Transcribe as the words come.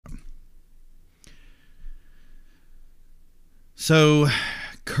So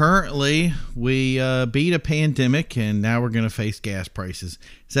currently, we beat a pandemic, and now we're going to face gas prices.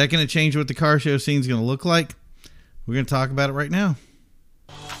 Is that going to change what the car show scene is going to look like? We're going to talk about it right now.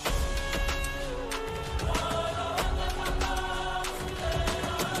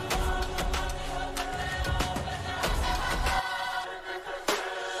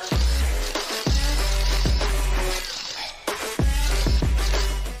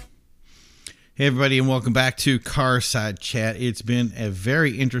 Hey everybody, and welcome back to Carside Chat. It's been a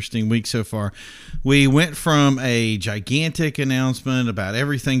very interesting week so far. We went from a gigantic announcement about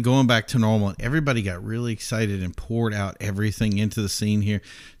everything going back to normal, and everybody got really excited and poured out everything into the scene here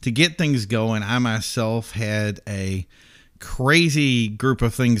to get things going. I myself had a crazy group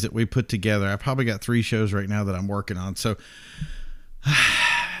of things that we put together. I probably got 3 shows right now that I'm working on, so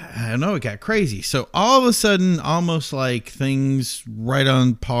I know it got crazy. So all of a sudden, almost like things right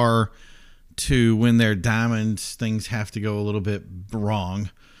on par to when they're diamonds, things have to go a little bit wrong.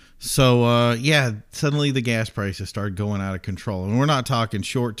 So suddenly the gas prices started going out of control, and we're not talking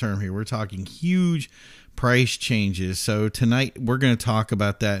short term here, we're talking huge price changes. So tonight we're going to talk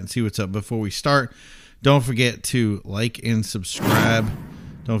about that and see what's up. Before we start, don't forget to like and subscribe.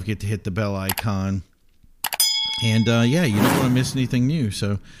 Don't forget to hit the bell icon, and you don't want to miss anything new.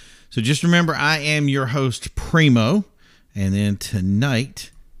 So just remember, I am your host, Primo, and then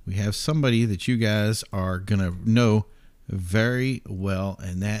tonight we have somebody that you guys are going to know very well,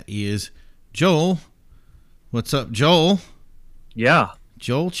 and that is Joel. What's up, Joel? Yeah.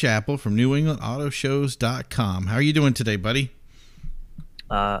 Joel Chappell from NewEnglandAutoShows.com. How are you doing today, buddy?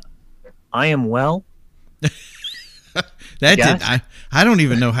 I am well. I don't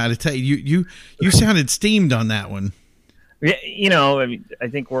even know how to tell you. You sounded steamed on that one. Yeah, I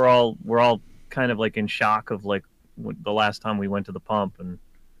think we're all kind of like in shock of like the last time we went to the pump, and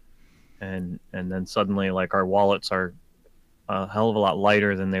then suddenly like our wallets are a hell of a lot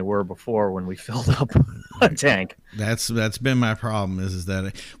lighter than they were before when we filled up a tank. That's been my problem is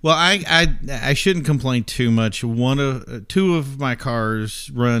that I shouldn't complain too much. Two of my cars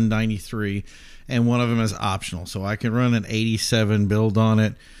run 93, and one of them is optional, so I can run an 87 build on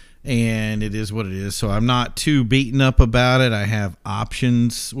it, and it is what it is. So I'm not too beaten up about it. I have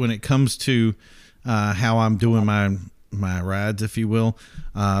options when it comes to how I'm doing my rides, if you will,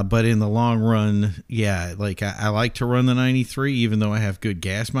 but in the long run, I like to run the 93, even though I have good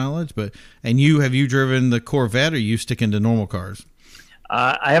gas mileage. Have you driven the Corvette, or are you sticking to normal cars?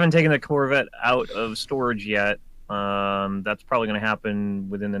 I haven't taken the Corvette out of storage yet. That's probably going to happen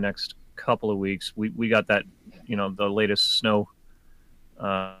within the next couple of weeks. We got that, the latest snow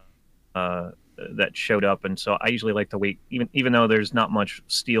that showed up, and so I usually like to wait, even though there's not much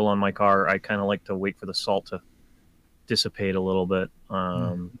steel on my car. I kind of like to wait for the salt to dissipate a little bit.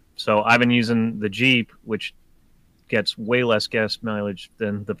 So I've been using the Jeep, which gets way less gas mileage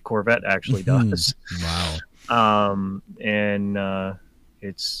than the Corvette actually does. Wow.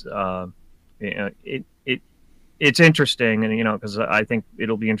 It's interesting, and because I think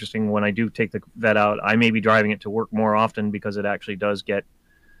it'll be interesting when I do take the Vet out. I may be driving it to work more often because it actually does get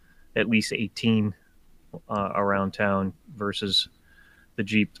at least 18 around town versus the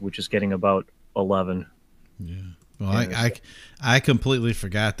Jeep, which is getting about 11. Yeah. Well, I completely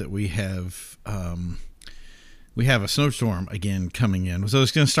forgot that we have a snowstorm again coming in. So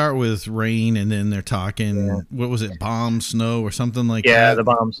it's going to start with rain, and then they're talking, what was it, bomb snow or something like that? The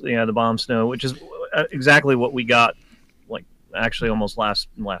bomb snow, which is exactly what we got, like actually almost last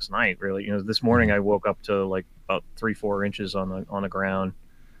night. Really, this morning I woke up to like about 3-4 inches on the ground.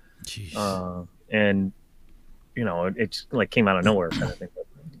 Jeez. And it's like came out of nowhere kind of thing.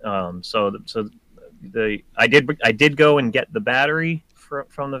 I did go and get the battery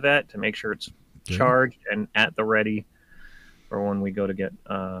from the Vet to make sure it's charged and at the ready for when we go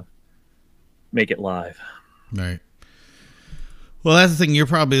to make it live. Right. Well, that's the thing. You're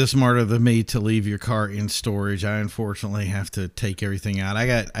probably smarter than me to leave your car in storage. I unfortunately have to take everything out.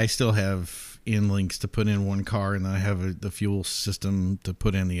 I still have in-links to put in one car, and then I have the fuel system to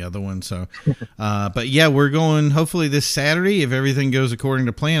put in the other one. So, but yeah, we're going hopefully this Saturday, if everything goes according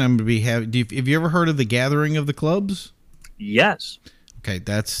to plan. I'm going to be have you ever heard of the Gathering of the Clubs? Yes. Okay,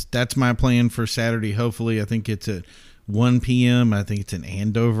 that's my plan for Saturday. Hopefully, I think it's at 1 p.m. I think it's in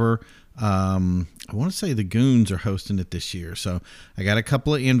Andover. I want to say the Goons are hosting it this year, so I got a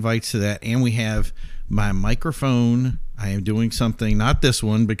couple of invites to that, and we have my microphone. I am doing something, not this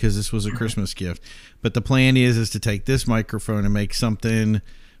one because this was a Christmas gift, but the plan is to take this microphone and make something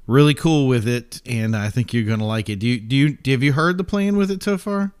really cool with it, and I think you're going to like it. Have you heard the plan with it so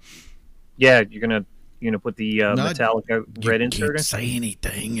far? Yeah, you're gonna You gonna put the No, Metallica red you insert can't in? say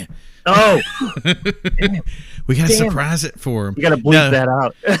anything. Oh, We gotta Damn. surprise it for him. you gotta bleep that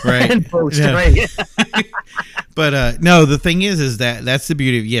out, Right. and post, Yeah. right? But no, the thing is that's the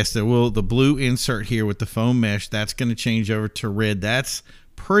beauty of, yes, the blue insert here with the foam mesh, that's going to change over to red. That's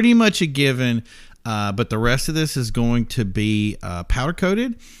pretty much a given. But the rest of this is going to be powder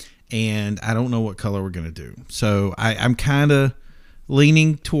coated, and I don't know what color we're going to do. So I'm kind of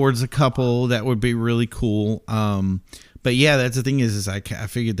leaning towards a couple that would be really cool. But yeah, that's the thing is I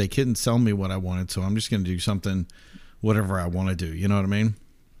figured they couldn't sell me what I wanted, so I'm just going to do something, whatever I want to do. You know what I mean?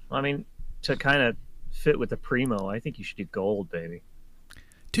 I mean, to kind of fit with the Primo, I think you should do gold, baby.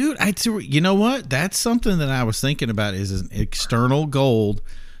 Dude, you know what? That's something that I was thinking about, is an external gold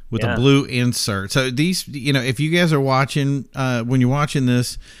with a blue insert. So these, if you guys are watching, when you're watching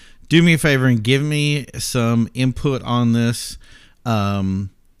this, do me a favor and give me some input on this. What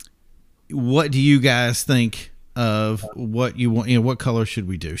do you guys think of what you want? What color should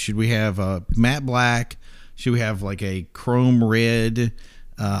we do? Should we have a matte black? Should we have like a chrome red,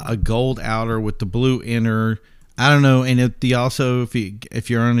 a gold outer with the blue inner? I don't know. And if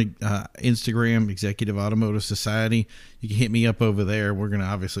you're on Instagram, Executive Automotive Society, you can hit me up over there. We're going to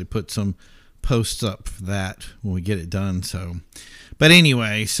obviously put some posts up for that when we get it done. So, but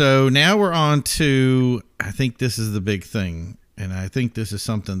anyway, so now we're on to, I think this is the big thing. And I think this is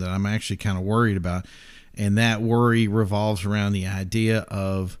something that I'm actually kind of worried about. And that worry revolves around the idea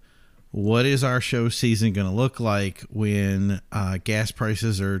of, what is our show season going to look like when gas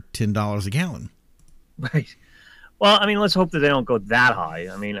prices are $10 a gallon? Right. Well, I mean, let's hope that they don't go that high.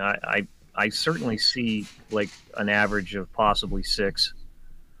 I mean, I certainly see like an average of possibly $6.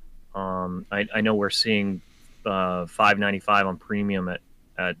 I know we're seeing $5.95 on premium at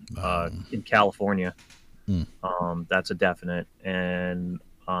in California. That's a definite, and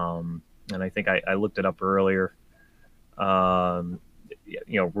I think I looked it up earlier.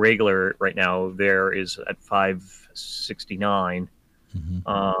 Regular right now there is at $5.69.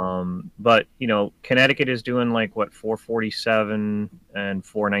 But Connecticut is doing like what, $4.47 and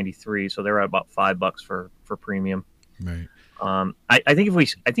 $4.93, so they're at about $5 for premium. Right. I think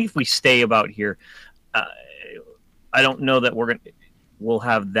if we stay about here, I don't know that we'll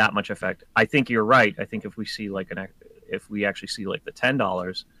have that much effect. I think you're right. I think if we see if we actually see like the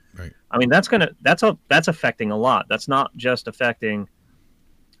 $10, right. I mean, that's affecting a lot. That's not just affecting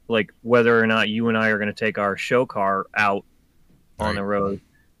like whether or not you and I are going to take our show car out on the road.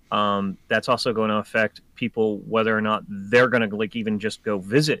 That's also going to affect people, whether or not they're going to like even just go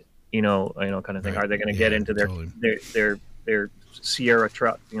visit, kind of thing. Right. Are they going to get into their Sierra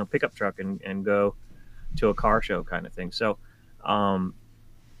truck, pickup truck and go to a car show kind of thing. So,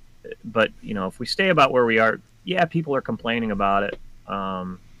 but if we stay about where we are, yeah, people are complaining about it.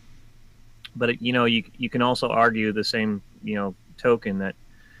 But you can also argue the same, token that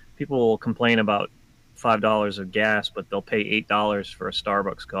people will complain about $5 of gas, but they'll pay $8 for a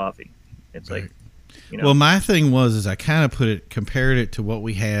Starbucks coffee. It's right. Like, Well, my thing was I kind of compared it to what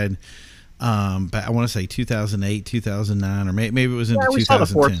we had. But I want to say 2008, 2009, or maybe it was into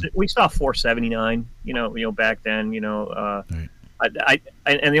 2010. We saw $4.79. Back then. Right.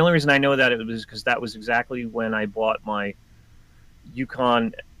 And the only reason I know that it was because that was exactly when I bought my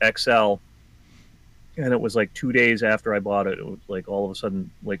Yukon XL. And it was like 2 days after I bought it. It was like all of a sudden,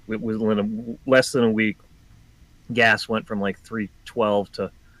 like within less than a week, gas went from like $3.12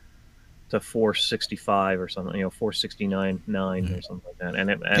 to $4.65 or something. $4.69.9 or something like that.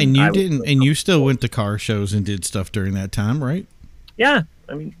 And you still went to car shows and did stuff during that time, right? Yeah,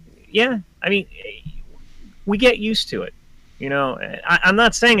 I mean, we get used to it. I'm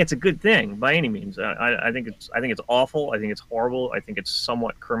not saying it's a good thing by any means. I think it's awful. I think it's horrible. I think it's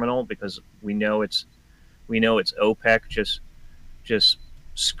somewhat criminal because we know it's OPEC just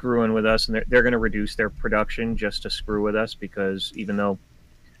screwing with us, and they're going to reduce their production just to screw with us, because even though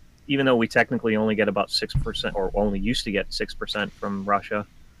we technically only get about 6%, or only used to get 6% from Russia,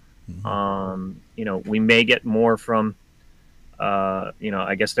 we may get more from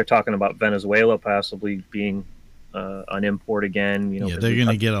I guess they're talking about Venezuela possibly being an import again. They're going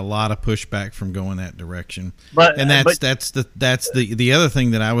to get a lot of pushback from going that direction. But that's the other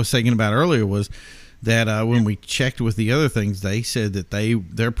thing that I was thinking about earlier was that when we checked with the other things, they said that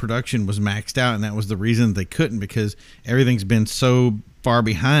their production was maxed out, and that was the reason they couldn't, because everything's been so far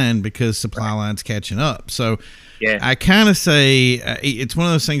behind because supply lines catching up. So yeah. I kind of say it's one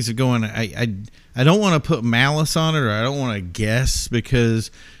of those things that going. I don't want to put malice on it, or I don't want to guess, because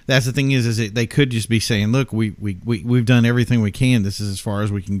that's the thing is they could just be saying, look, we've done everything we can. This is as far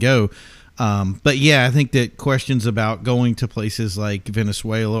as we can go. But yeah, I think that questions about going to places like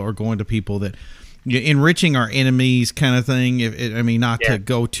Venezuela or going to people that enriching our enemies kind of thing. I mean, not to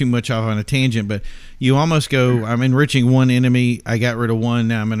go too much off on a tangent, but you almost go, I'm enriching one enemy, I got rid of one,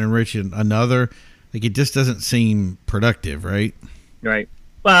 now I'm going to enrich another. Like, it just doesn't seem productive, right? Right.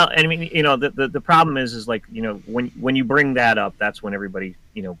 Well, I mean, you know, the problem is like, you know, when you bring that up, that's when everybody,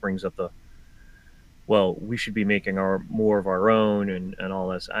 you know, brings up well, we should be making more of our own and all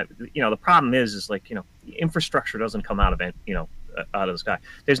this. You know, the problem is like, you know, infrastructure doesn't come out of it, you know, out of the sky.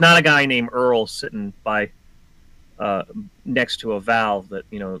 There's not a guy named Earl sitting by next to a valve that,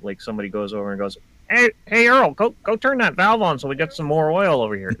 you know, like somebody goes over and goes, hey Earl, go turn that valve on so we get some more oil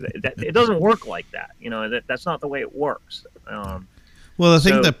over here. It doesn't work like that. You know, that's not the way it works. Well, I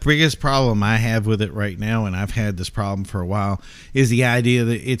think the biggest problem I have with it right now, and I've had this problem for a while, is the idea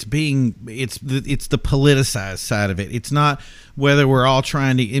that it's the politicized side of it. It's not whether we're all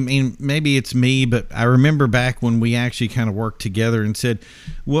trying to, I mean, maybe it's me, but I remember back when we actually kind of worked together and said,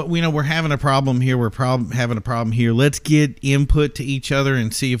 well, you know, we're having a problem here, having a problem here. Let's get input to each other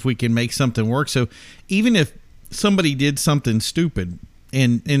and see if we can make something work. So even if somebody did something stupid,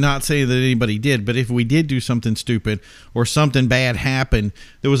 and not saying that anybody did, but if we did do something stupid or something bad happened,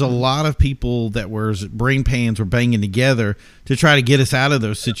 there was a lot of people that were brain pans were banging together to try to get us out of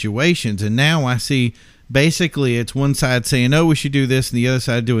those situations. And now I see basically it's one side saying, oh, we should do this, and the other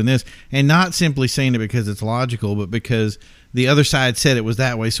side doing this, and not simply saying it because it's logical, but because the other side said it was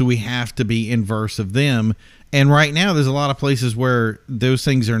that way, so we have to be inverse of them. And right now there's a lot of places where those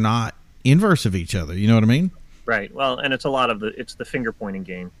things are not inverse of each other. You know what I mean? Right. Well, and it's a lot of it's the finger pointing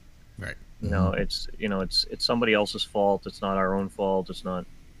game. Right. You know, it's somebody else's fault. It's not our own fault. It's not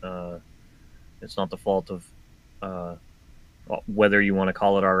the fault of whether you want to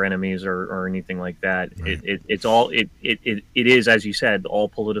call it our enemies or anything like that. Right. It is, as you said, all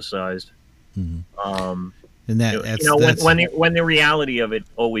politicized. Mm-hmm. And when the reality of it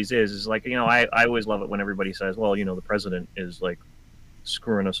always is like, you know, I always love it when everybody says, well, you know, the president is like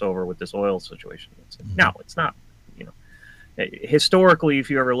screwing us over with this oil situation. No, it's not. You know, historically, if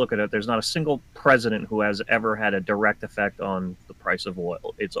you ever look at it, there's not a single president who has ever had a direct effect on the price of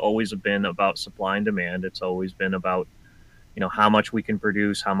oil. It's always been about supply and demand. It's always been about, you know, how much we can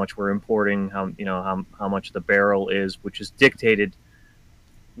produce, how much we're importing, how much the barrel is, which is dictated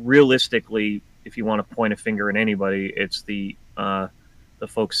realistically. If you want to point a finger at anybody, it's the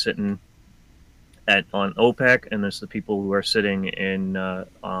folks sitting on OPEC, and there's the people who are sitting in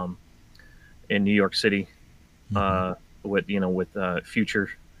New York City, with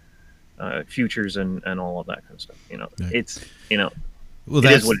futures and all of that kind of stuff. You know, right. It's, you know, well,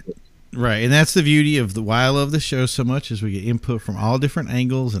 that's what it is. Right, and that's the beauty of why I love the show so much is we get input from all different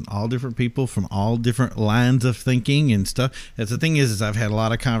angles and all different people from all different lines of thinking and stuff. That's the thing is I've had a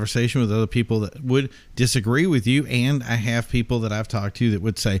lot of conversation with other people that would disagree with you, and I have people that I've talked to that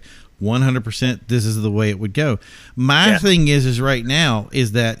would say 100% this is the way it would go. My thing is right now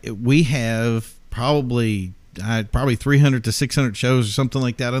is that we have probably 300 to 600 shows or something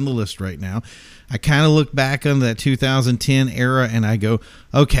like that on the list right now. I kind of look back on that 2010 era and I go,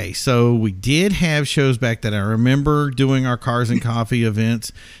 okay, so we did have shows back then. I remember doing our Cars and Coffee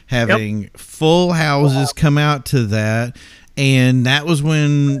events, having full houses come out to that. And that was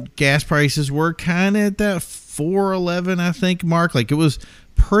when gas prices were kind of at that $4.11, I think, mark. Like, it was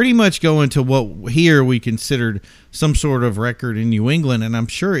pretty much going to what here we considered some sort of record in New England, and I'm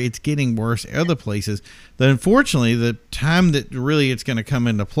sure it's getting worse other places. But unfortunately, the time that really it's going to come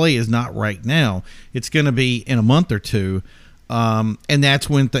into play is not right now. It's going to be in a month or two, and that's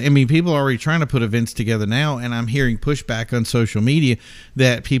when people are already trying to put events together now, and I'm hearing pushback on social media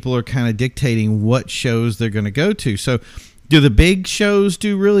that people are kind of dictating what shows they're going to go to. So do the big shows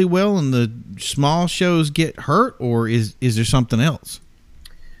do really well and the small shows get hurt, or is there something else?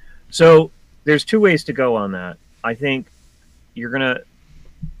 So there's two ways to go on that. I think you're gonna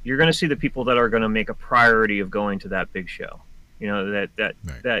see the people that are gonna make a priority of going to that big show. You know, that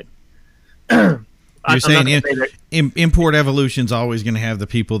you're saying Import Evolution's always going to have the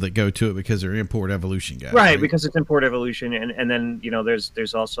people that go to it because they're Import Evolution guys, right? Because it's Import Evolution, and then, you know,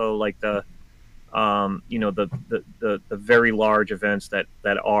 there's also like the very large events that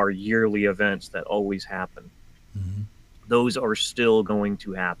are yearly events that always happen. Mm-hmm. Those are still going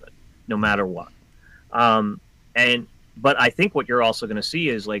to happen no matter what. But I think what you're also going to see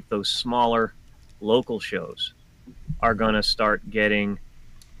is like those smaller local shows are going to start getting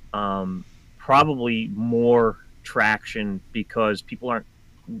probably more traction because people aren't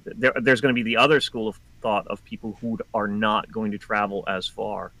there. There's going to be the other school of thought of people who are not going to travel as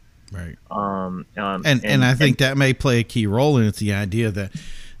far. Right. And I think that may play a key role in it. The idea that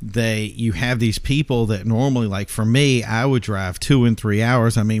you have these people that normally, like for me, I would drive 2 and 3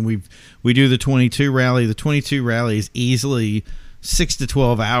 hours. I mean, we do the 22 rally. The 22 rally is easily 6 to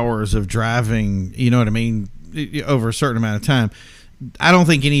 12 hours of driving, you know what I mean, over a certain amount of time. I don't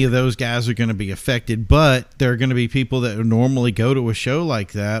think any of those guys are going to be affected, but there are going to be people that would normally go to a show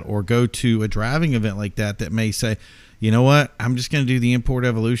like that or go to a driving event like that may say, you know what, I'm just going to do the Import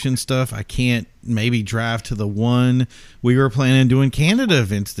Evolution stuff. I can't maybe drive to the one we were planning on doing Canada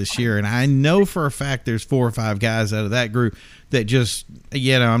events this year. And I know for a fact there's 4 or 5 guys out of that group that just,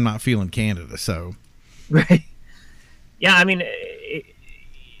 I'm not feeling Canada. So, right. Yeah. I mean,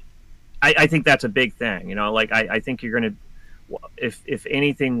 I think that's a big thing, you know, like I think you're going to, if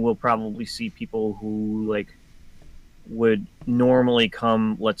anything, we'll probably see people who like would normally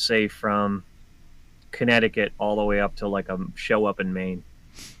come, let's say from Connecticut all the way up to like a show up in Maine,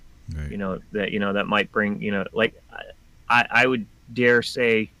 right. that might bring, like I would dare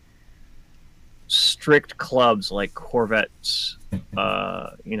say strict clubs like Corvettes,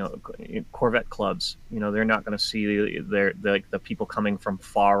 Corvette clubs, they're not going to see the people coming from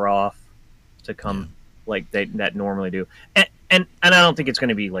far off to come like that normally do. And I don't think it's going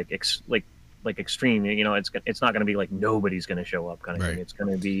to be like extreme, it's not going to be like nobody's going to show up kind of thing.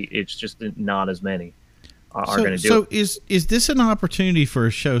 It's just not as many are going to do. So is this an opportunity for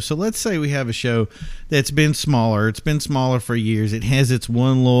a show? So let's say we have a show that's been smaller. It's been smaller for years. It has its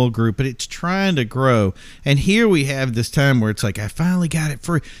one little group, but it's trying to grow. And here we have this time where it's like, I finally got it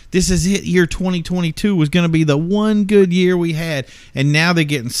free. This is it. Year 2022 was going to be the one good year we had. And now they're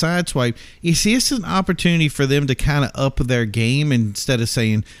getting sideswiped. You see, this is an opportunity for them to kind of up their game instead of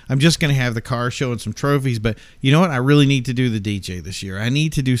saying, I'm just going to have the car show and some trophies. But you know what? I really need to do the DJ this year. I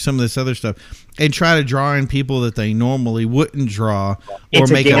need to do some of this other stuff and try to draw in people that they normally wouldn't draw or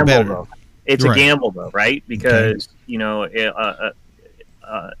make it better. Though. It's a gamble, though, right? Because you don't,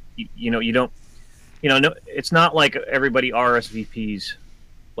 no, it's not like everybody RSVPs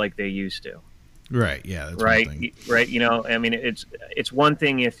like they used to. Right. Yeah. That's right. Right. I mean, it's one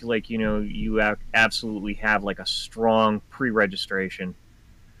thing if you absolutely have like a strong pre-registration,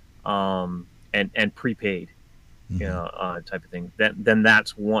 and prepaid. Type of thing. Then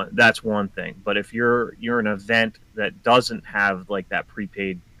that's one thing. But if you're an event that doesn't have like that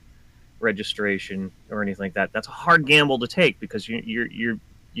prepaid registration or anything like that, that's a hard gamble to take because you're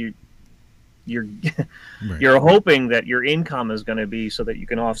you're hoping that your income is going to be so that you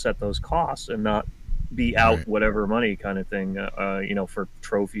can offset those costs and not be out whatever money kind of thing. For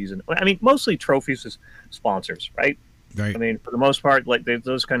trophies and I mean mostly trophies is sponsors, right? Right. I mean for the most part, like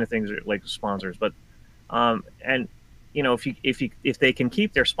those kind of things are like sponsors, but. And if they can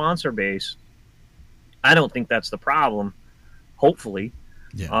keep their sponsor base, I don't think that's the problem. Hopefully,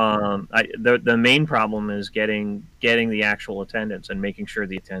 the main problem is getting the actual attendance and making sure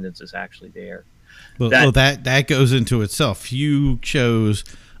the attendance is actually there. Well, that goes into itself. Few shows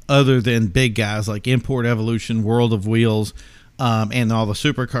other than big guys like Import Evolution, World of Wheels, and all the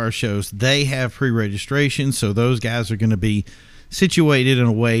supercar shows, they have pre-registration, so those guys are going to be situated in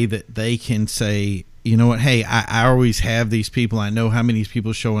a way that they can say, you know what, hey, I always have these people. I know how many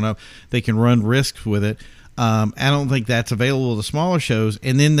people showing up. They can run risks with it. I don't think that's available to smaller shows.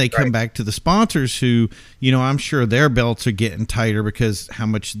 And then they come back to the sponsors who, I'm sure their belts are getting tighter because how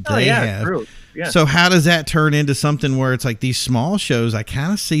much they have. True. Yeah. So how does that turn into something where it's like these small shows, I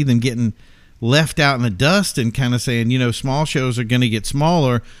kind of see them getting left out in the dust and kind of saying, small shows are going to get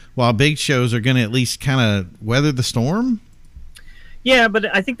smaller while big shows are going to at least kind of weather the storm? Yeah, but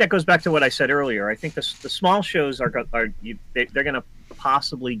I think that goes back to what I said earlier. I think the small shows they're going to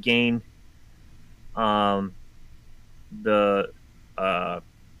possibly gain they're going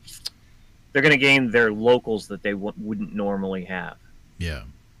to gain their locals that they wouldn't normally have. Yeah.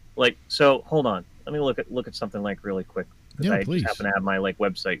 Like so, hold on. Let me look at something like really quick. Yeah, please. Just happen to have my like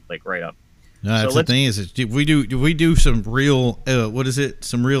website like right up. No, that's the thing is we do some real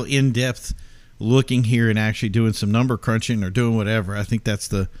some real in-depth looking here and actually doing some number crunching or doing whatever. I think that's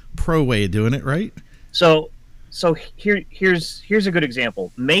the pro way of doing it, right? So here's a good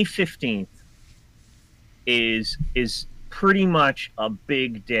example. May 15th is pretty much a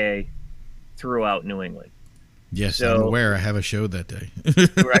big day throughout New England. Yes, so, I'm aware. I have a show that day.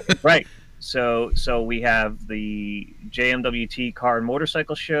 right. So we have the JMWT Car and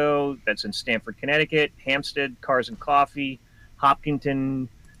Motorcycle Show that's in Stamford, Connecticut, Hampstead Cars and Coffee, Hopkinton,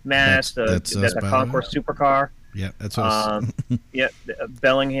 Mass, the Concourse Supercar. Yeah, that's us.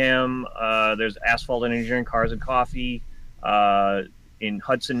 Bellingham. There's Asphalt and Engineering Cars and Coffee. In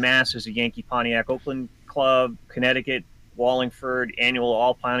Hudson, Mass, there's a Yankee Pontiac Oakland Club. Connecticut, Wallingford, annual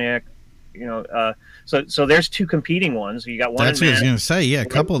All Pontiac So there's two competing ones. You got one. That's what I was going to say. Yeah, a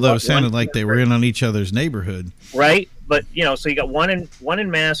couple of those sounded like they were in on each other's neighborhood. Right, but so you got one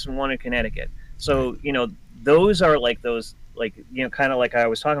in Mass and one in Connecticut. So those are like those, like kind of like I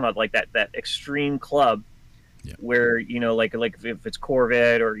was talking about, like that extreme club, where like if it's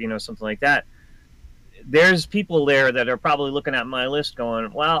Corvette or something like that. There's people there that are probably looking at my list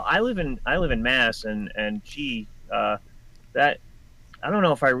going, well, I live in Mass, and gee, that I don't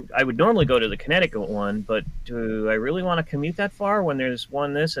know if I would normally go to the Connecticut one, but do I really want to commute that far when there's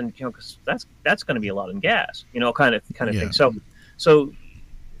one this, and because that's going to be a lot in gas, kind of thing. So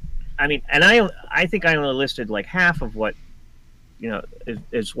I mean, and I think I only listed like half of what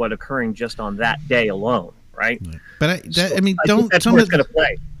is what occurring just on that day alone, right? But that's where it's going to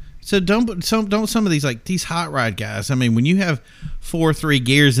play. So don't some of these, like these hot rod guys. I mean, when you have 4.3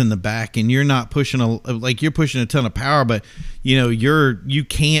 gears in the back and you're not pushing you're pushing a ton of power, but you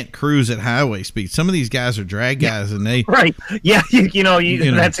can't cruise at highway speed. Some of these guys are drag guys, and they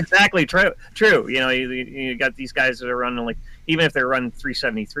that's exactly true. You got these guys that are running, like, even if they're running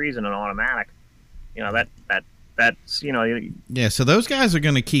 373s in an automatic, that's so those guys are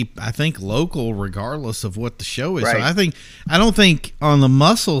going to keep, I think, local regardless of what the show is. Right. So I don't think on the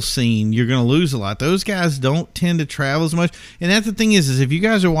muscle scene you're going to lose a lot. Those guys don't tend to travel as much, and that's the thing is if you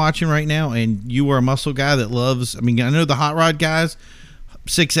guys are watching right now and you are a muscle guy that loves, I mean, I know the hot rod guys,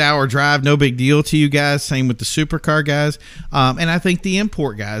 6-hour drive, no big deal to you guys. Same with the supercar guys, and I think the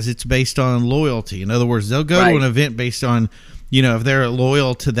import guys, it's based on loyalty. In other words, they'll go to an event based on, if they're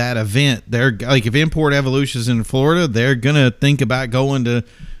loyal to that event. They're like, if Import Evolution is in Florida, they're gonna think about going to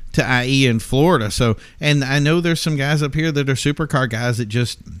IE in Florida. So, and I know there's some guys up here that are supercar guys that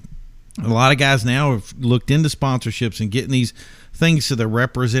just, a lot of guys now have looked into sponsorships and getting these things, so they're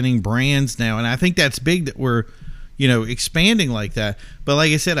representing brands now, and I think that's big that we're expanding like that. But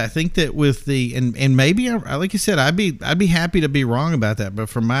like I said, I think that with the and maybe like I said, I'd be happy to be wrong about that, but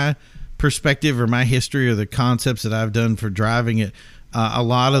from my perspective or my history or the concepts that I've done for driving it, a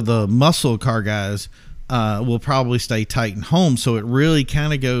lot of the muscle car guys will probably stay tight and home. So it really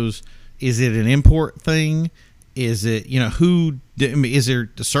kind of goes, is it an import thing? Is it, is there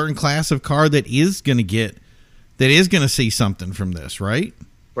a certain class of car that is going to see something from this, right?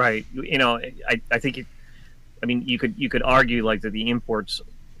 Right. I think you could argue like that the imports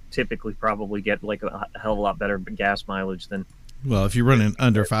typically probably get like a hell of a lot better gas mileage than, well, if you're running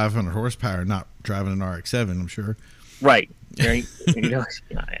under 500 horsepower, not driving an RX-7, I'm sure. Right. I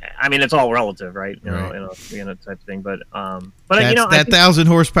mean, it's all relative, right? Type of thing. But that 1,000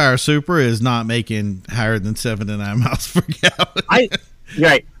 horsepower Supra is not making higher than 7 to 9 miles per gallon.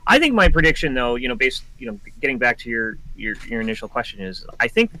 I think my prediction, though, getting back to your initial question, is I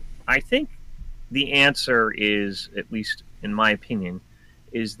think the answer is, at least in my opinion,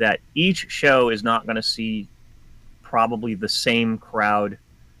 is that each show is not going to see probably the same crowd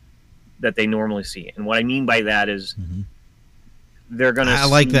that they normally see. And what I mean by that is they're going to I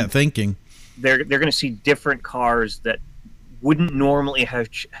like that thinking. They're going to see different cars that wouldn't normally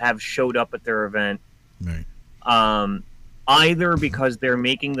have showed up at their event. Right. Either because they're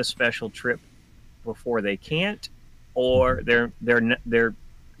making the special trip before they can't, or they're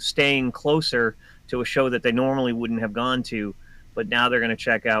staying closer to a show that they normally wouldn't have gone to, but now they're going to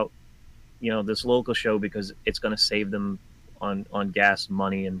check out this local show because it's going to save them on gas,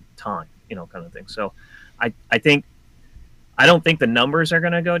 money, and time, kind of thing. So I don't think the numbers are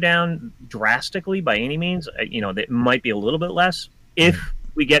going to go down drastically by any means. It might be a little bit less if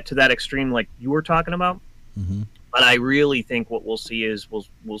we get to that extreme like you were talking about. Mm-hmm. But I really think what we'll see is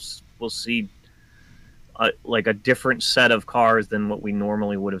we'll see like a different set of cars than what we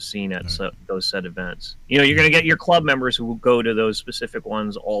normally would have seen at those set events. You're going to get your club members who will go to those specific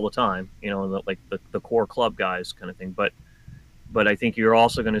ones all the time, like the core club guys kind of thing. But I think you're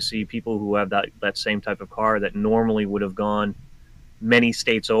also going to see people who have that same type of car that normally would have gone many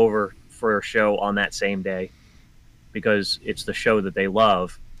states over for a show on that same day because it's the show that they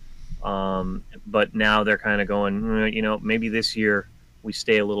love. But now they're kind of going, maybe this year we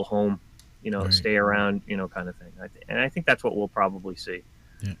stay a little home, stay around, kind of thing. And I think that's what we'll probably see.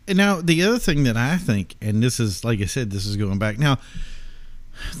 Yeah. And now the other thing that I think, and this is, like I said, this is going back now,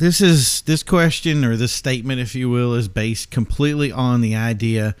 this question or this statement, if you will, is based completely on the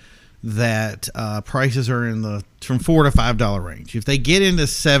idea that prices are in from $4 to $5 range. If they get into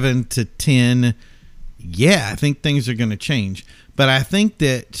 7 to 10, I think things are going to change. But I think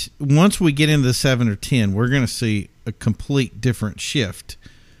that once we get into the 7 or 10, we're going to see a complete different shift.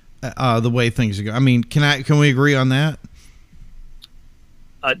 The way things are going. I mean, can we agree on that?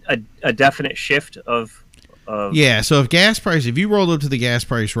 A definite shift of Yeah, so if you rolled up to the gas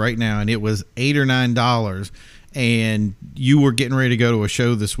price right now and it was $8 or $9 and you were getting ready to go to a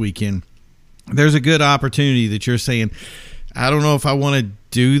show this weekend, there's a good opportunity that you're saying, I don't know if I want to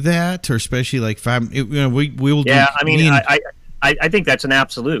do that, or especially like if I'm, we will. Yeah, I think that's an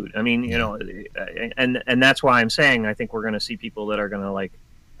absolute. I mean, and that's why I'm saying I think we're going to see people that are going to like,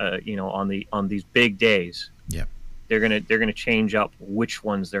 on these big days. Yeah, they're gonna change up which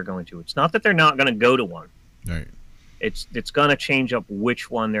ones they're going to. It's not that they're not going to go to one. Right. It's going to change up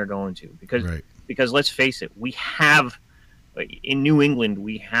which one they're going to because let's face it, we have in New England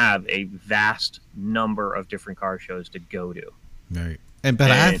we have a vast number of different car shows to go to. Right.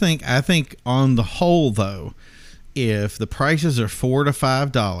 But I think on the whole though, if the prices are $4 to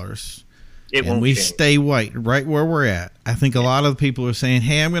 $5, and we stay right where we're at, I think a lot of people are saying,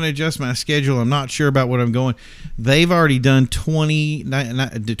 hey, I'm going to adjust my schedule. I'm not sure about what I'm going. They've already done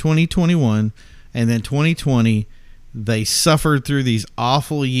 2021 and then 2020. They suffered through these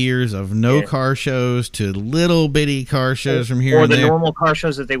awful years of no car shows to little bitty car shows from here and there. Or the normal car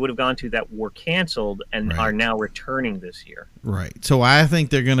shows that they would have gone to that were canceled and are now returning this year. Right. So I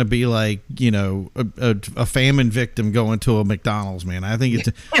think they're going to be like, a famine victim going to a McDonald's, man. I think it's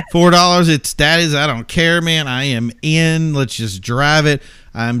 $4. I don't care, man. I am in. Let's just drive it.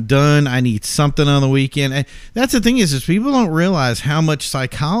 I'm done. I need something on the weekend. And that's the thing is people don't realize how much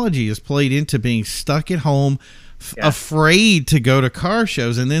psychology is played into being stuck at home, afraid to go to car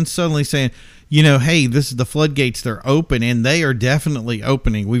shows, and then suddenly saying, hey, this is the floodgates, they're open, and they are definitely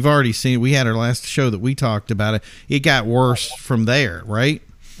opening. We've already seen, we had our last show that we talked about it got worse from there, right?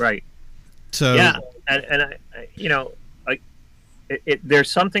 Right. So and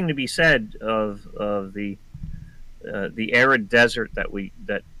there's something to be said of the arid desert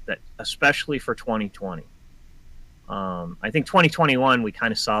that especially for 2020. I think 2021 we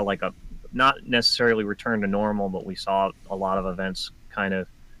kind of saw like a not necessarily return to normal, but we saw a lot of events kind of,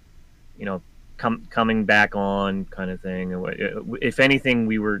 coming back on kind of thing. If anything,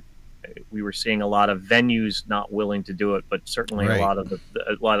 we were seeing a lot of venues not willing to do it, but certainly a lot of the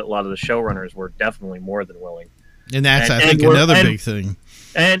showrunners were definitely more than willing. And that's, I think, another big thing.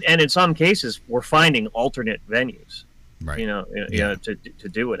 And in some cases, we're finding alternate venues, right? To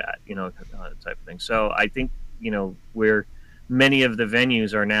do it at, type of thing. So I think, many of the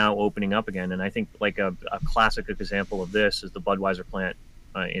venues are now opening up again, and I think like a classic example of this is the Budweiser plant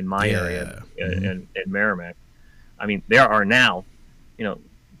in my area in Merrimack. I mean, there are now,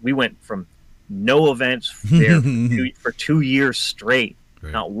 we went from no events there for 2 years straight,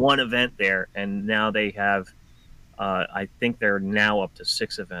 not one event there, and now they have. I think they're now up to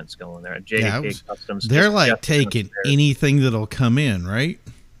 6 events going there. JDK Customs. They're like taking anything that'll come in, right?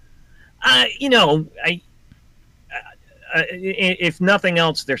 If nothing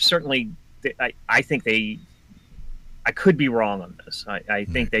else, they're certainly. I think they. I could be wrong on this. I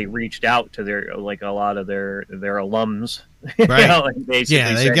think they reached out to their a lot of their alums. Right.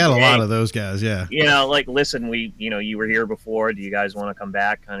 They've got a lot of those guys. Yeah. Listen, you were here before. Do you guys want to come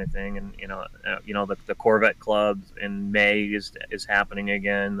back, kind of thing? And the Corvette Club in May is happening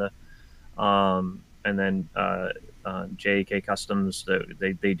again. And then JK Customs,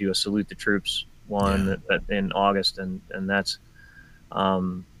 they do a Salute the Troops one that in August, and that's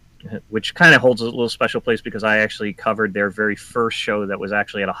which kind of holds a little special place because I actually covered their very first show that was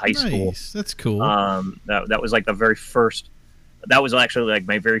actually at a high school. That's cool. That was like the very first. That was actually like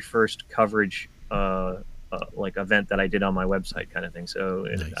my very first coverage, like event that I did on my website, kind of thing. So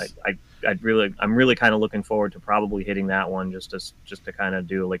I'm really kind of looking forward to probably hitting that one just to kind of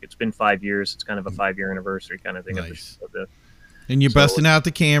do like it's been 5 years. It's kind of a 5-year anniversary kind of thing of the and you're busting out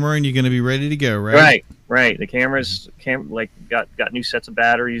the camera, and you're going to be ready to go, right? Right. The camera's got new sets of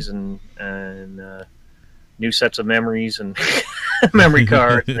batteries and new sets of memories and memory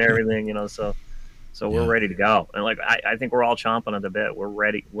cards and everything, So we're ready to go. And I think we're all chomping at the bit. We're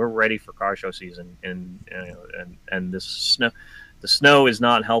ready. We're ready for car show season, and this snow. The snow is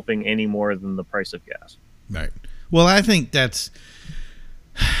not helping any more than the price of gas. Right. Well, I think that's.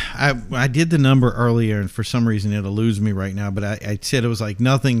 I did the number earlier, and for some reason it'll lose me right now, but I said it was like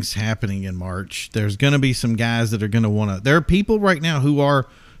nothing's happening in March. There's going to be some guys that are going to want to – there are people right now who are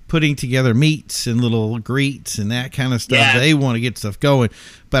putting together meets and little greets and that kind of stuff. Yeah. They want to get stuff going.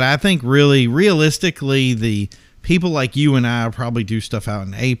 But I think really realistically the people like you and I will probably do stuff out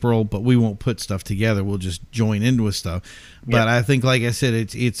in April, but we won't put stuff together. We'll just join in with stuff. But I think, like I said,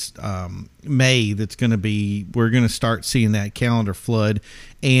 it's May that's going to be – we're going to start seeing that calendar flood.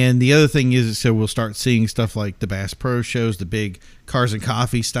 And the other thing is, so we'll start seeing stuff like the Bass Pro shows, the big Cars and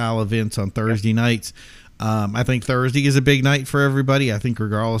Coffee style events on Thursday nights. I think Thursday is a big night for everybody. I think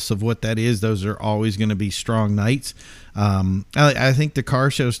regardless of what that is, those are always going to be strong nights. I think the car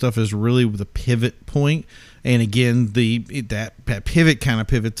show stuff is really the pivot point. And again, that pivot kind of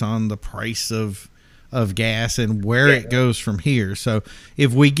pivots on the price of gas and where it goes from here. So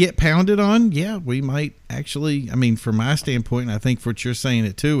if we get pounded on, we might actually, I mean, from my standpoint, and I think what you're saying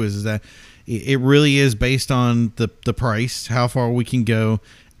it too, is that it really is based on the price, how far we can go,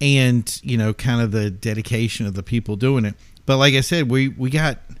 and, you know, kind of the dedication of the people doing it. But like I said, we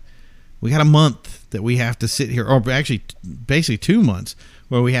got a month that we have to sit here, or actually basically 2 months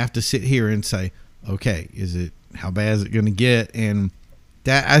where we have to sit here and say, okay, how bad is it going to get? And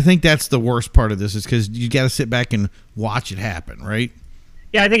that, I think that's the worst part of this, is because you got to sit back and watch it happen, right?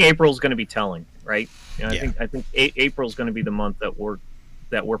 Yeah, I think April's going to be telling, right? You know, I think April's going to be the month that we're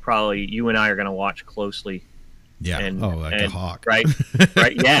probably, you and I are going to watch closely. Yeah. A hawk. Right.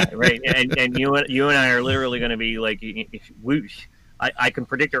 Right. Yeah. Right. And you and I are literally going to be like, I can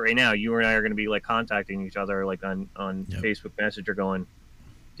predict it right now. You and I are going to be like contacting each other, like on Facebook Messenger, going,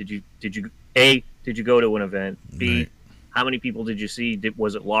 did you go to an event? B, right. How many people did you see?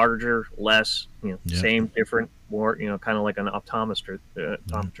 Was it larger, less, same, different, more, kind of like an optometry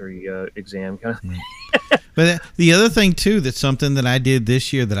exam kind of. Right. But the other thing too, that's something that I did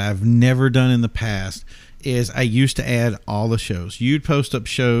this year that I've never done in the past, is I used to add all the shows. You'd post up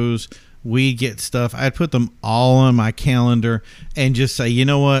shows, we'd get stuff. I'd put them all on my calendar and just say, you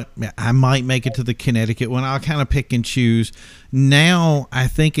know what, I might make it to the Connecticut one. I'll kind of pick and choose. Now I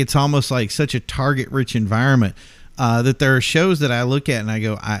think it's almost like such a target-rich environment that there are shows that I look at and I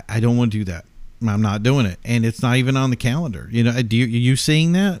go, I don't want to do that. I'm not doing it. And it's not even on the calendar. You know, are you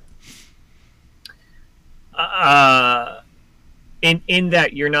seeing that? In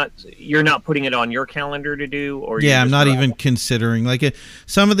that you're not putting it on your calendar to do, or I'm not even considering like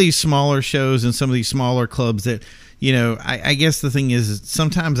some of these smaller shows and some of these smaller clubs that, I guess the thing is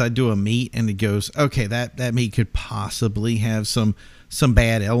sometimes I do a meet and it goes, okay, that meet could possibly have some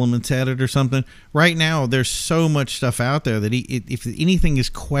bad elements at it or something. Right now there's so much stuff out there that if anything is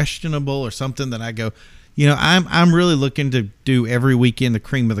questionable or something that I go, I'm really looking to do every weekend the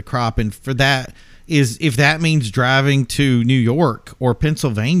cream of the crop, and for that is, if that means driving to New York or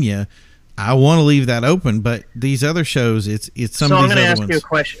Pennsylvania, I want to leave that open. But these other shows, it's some of these other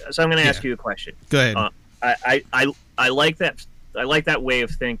ones. So I'm going to ask you a question. Go ahead. I like that. I like that way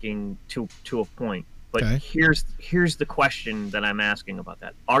of thinking to a point. But here's the question that I'm asking about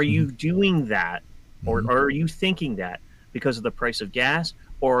that. Are you doing that, or are you thinking that because of the price of gas,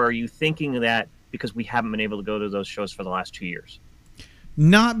 or are you thinking that because we haven't been able to go to those shows for the last 2 years?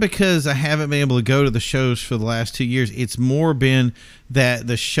 Not because I haven't been able to go to the shows for the last 2 years. It's more been that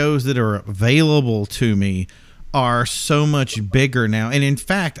the shows that are available to me are so much bigger now. And in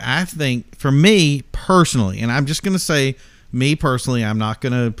fact, I think for me personally, and I'm just going to say me personally, I'm not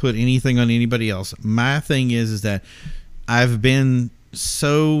going to put anything on anybody else. My thing is that I'm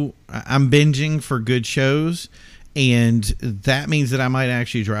binging for good shows. And that means that I might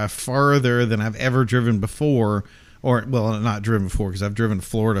actually drive farther than I've ever driven before. Or, well, not driven before, because I've driven to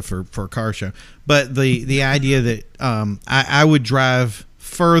Florida for a car show. But the idea that I would drive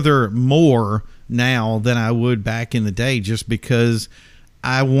further more now than I would back in the day, just because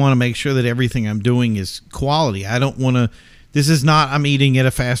I want to make sure that everything I'm doing is quality. I don't want to. This is not I'm eating at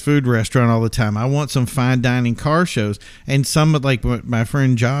a fast food restaurant all the time. I want some fine dining car shows. And some, like my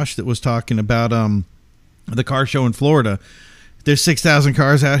friend Josh that was talking about the car show in Florida. There's 6,000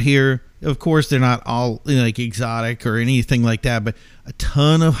 cars out here. Of course, they're not all like exotic or anything like that, but a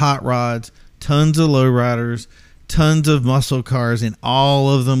ton of hot rods, tons of lowriders, tons of muscle cars, and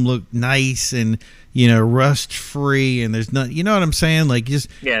all of them look nice and, rust free. And there's not, you know what I'm saying? Like just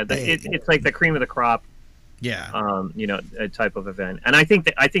it's like the cream of the crop. Yeah. A type of event, and I think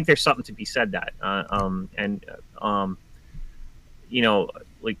there's something to be said that, I'm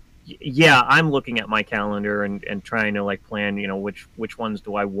looking at my calendar and trying to like plan, which ones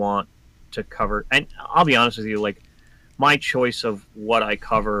do I want to cover. And I'll be honest with you, like my choice of what I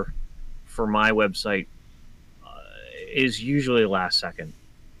cover for my website is usually last second.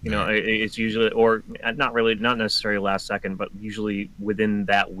 It's usually, or not necessarily last second, but usually within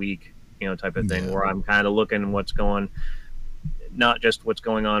that week, type of thing, where I'm kind of looking what's going, not just what's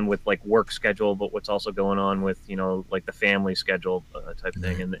going on with like work schedule, but what's also going on with, like the family schedule type of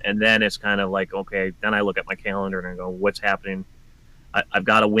thing. And then it's kind of like, okay, then I look at my calendar and I go, what's happening? I've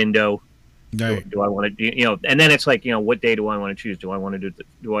got a window. Do I want to do, and then it's like, what day do I want to choose? Do I want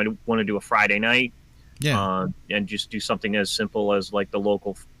to do a Friday night? Yeah. And just do something as simple as like the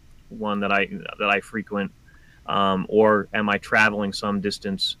local one that I frequent, or am I traveling some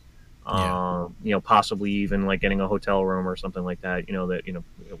distance Possibly even like getting a hotel room or something like that.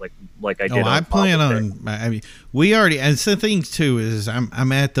 Like I did. I plan on. I mean, we already. And some things too is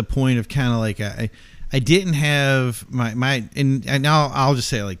I'm at the point of kind of like I didn't have my and now I'll just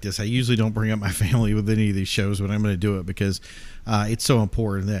say it like this. I usually don't bring up my family with any of these shows, but I'm going to do it because it's so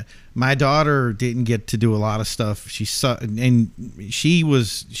important that my daughter didn't get to do a lot of stuff. She suffered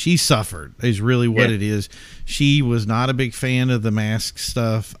is really what it is. She was not a big fan of the mask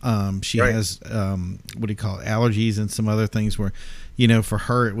stuff. She has what do you call it, allergies and some other things where, for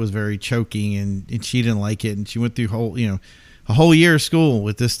her it was very choking and she didn't like it, and she went through a whole year of school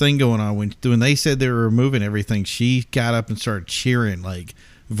with this thing going on. When they said they were removing everything, she got up and started cheering like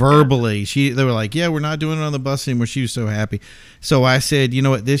verbally. They were like, "Yeah, we're not doing it on the bus anymore." She was so happy. So I said, "You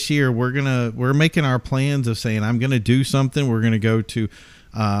know what? This year we're making our plans of saying I'm gonna do something. We're gonna go to,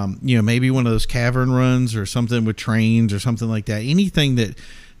 maybe one of those cavern runs or something with trains or something like that. Anything that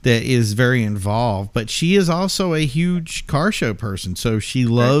is very involved." But she is also a huge car show person, so she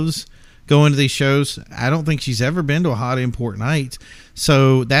loves going to these shows. I don't think she's ever been to a Hot Import Nights.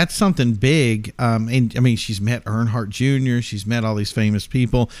 So that's something big. And I mean, she's met Earnhardt Jr., she's met all these famous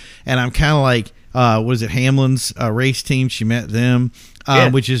people. And I'm kind of like, was it Hamlin's race team? She met them,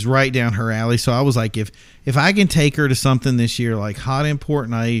 which is right down her alley. So I was like, if I can take her to something this year, like Hot Import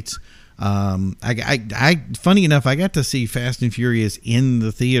Nights, funny enough, I got to see Fast and Furious in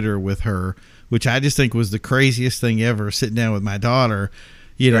the theater with her, which I just think was the craziest thing ever, sitting down with my daughter.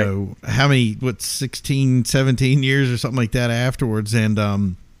 How many, 16, 17 years or something like that afterwards.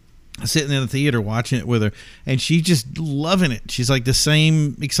 And sitting in the theater watching it with her. And she's just loving it. She's like the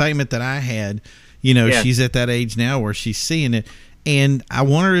same excitement that I had. She's at that age now where she's seeing it. And I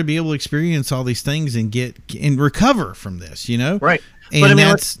want her to be able to experience all these things and recover from this, Right. And but I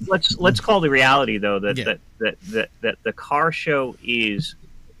mean, let's call the reality, though, that the car show is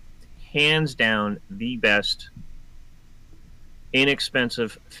hands down the best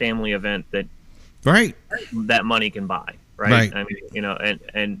inexpensive family event that money can buy, right? I mean,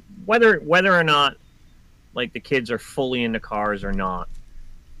 and whether or not like the kids are fully into cars or not,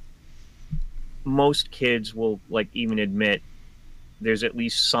 most kids will like even admit there's at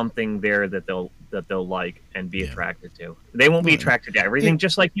least something there that they'll like and be attracted to. They won't be attracted to everything,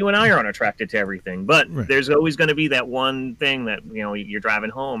 just like you and I aren't attracted to everything. But there's always going to be that one thing that you're driving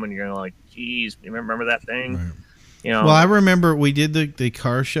home and you're like, geez, remember that thing? Right. Well, I remember we did the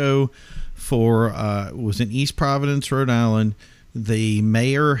car show for it was in East Providence, Rhode Island. The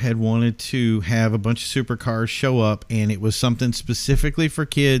mayor had wanted to have a bunch of supercars show up, and it was something specifically for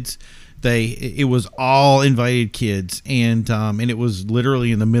kids. It was all invited kids, and it was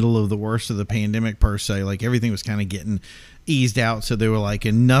literally in the middle of the worst of the pandemic per se. Like everything was kind of getting eased out, so they were like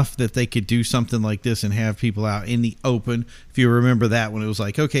enough that they could do something like this and have people out in the open. If you remember that, when it was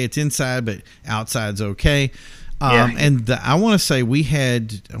like, okay, it's inside, but outside's okay. And I want to say we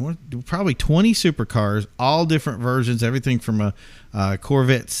had probably 20 supercars, all different versions, everything from a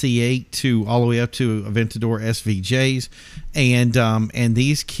Corvette C8 to all the way up to Aventador SVJs. And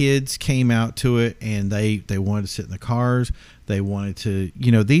these kids came out to it, and they wanted to sit in the cars. They wanted to,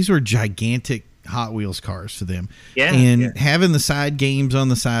 these were gigantic Hot Wheels cars for them. Having the side games on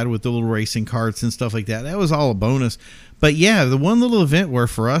the side with the little racing carts and stuff like that was all a bonus. But the one little event where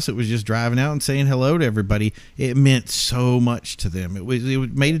for us it was just driving out and saying hello to everybody, it meant so much to them.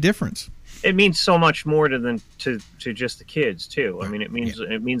 It made a difference. It means so much more to just the kids too. I mean, it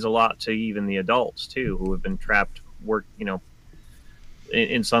means a lot to even the adults too, who have been trapped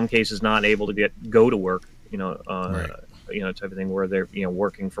in some cases not able to go to work, type of thing where they're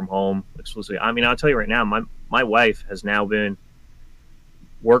working from home exclusively. I mean, I'll tell you right now, my wife has now been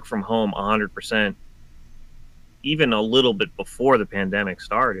work from home 100%. Even a little bit before the pandemic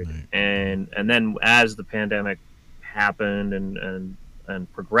started, and then as the pandemic happened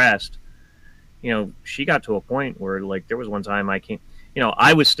and progressed, she got to a point where like there was one time I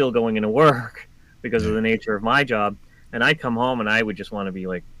was still going into work because of the nature of my job, and I'd come home and I would just want to be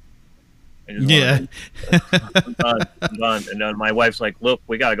like, I'm done. And then my wife's like, look,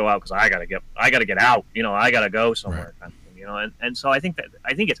 we got to go out because I got to get out. I got to go somewhere. Kind of thing, and so I think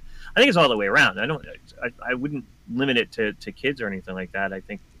it's all the way around. I wouldn't limit it to kids or anything like that. I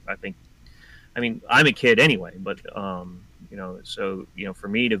mean, I'm a kid anyway, but so for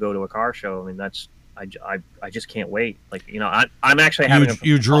me to go to a car show, I mean, I just can't wait. Like, I'm actually having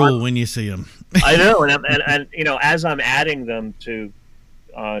you drool when you see them. I know, and as I'm adding them to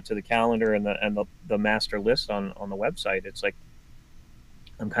the calendar and the master list on the website, it's like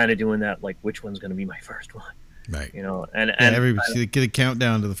I'm kind of doing that. Like, which one's going to be my first one? Right. And everybody get a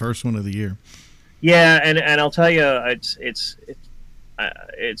countdown to the first one of the year. Yeah, and I'll tell you,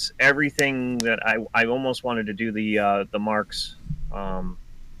 it's everything that I almost wanted to do the Marks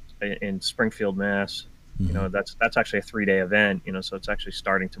in Springfield, Mass. You know, that's actually a 3-day event. You know, so it's actually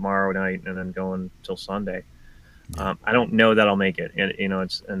starting tomorrow night and then going till Sunday. I don't know that I'll make it, and you know,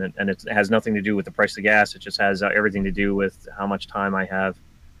 it has nothing to do with the price of gas. It just has everything to do with how much time I have,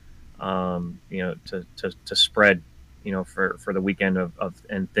 you know, to spread, you know, for the weekend of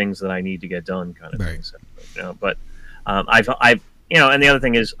and things that I need to get done, kind of thing. So, you know, but I've you know, and the other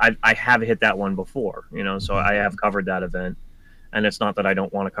thing is I have hit that one before, you know, so I have covered that event, and it's not that I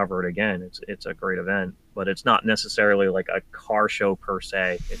don't want to cover it again. It's a great event, but it's not necessarily like a car show per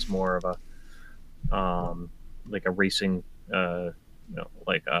se. It's more of a like a racing, you know,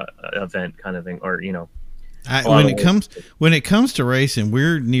 like a event kind of thing, or you know. When it comes to racing,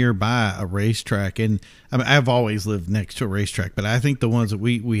 we're nearby a racetrack, and I mean, I've always lived next to a racetrack, but I think the ones that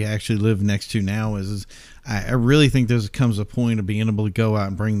we actually live next to now is I really think there comes a point of being able to go out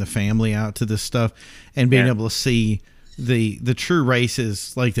and bring the family out to this stuff and being able to see the true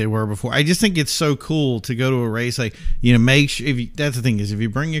races like they were before. I just think it's so cool to go to a race, like, you know, make sure that's the thing is, if you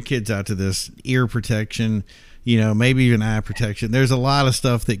bring your kids out to this, ear protection, you know, maybe even eye protection. There's a lot of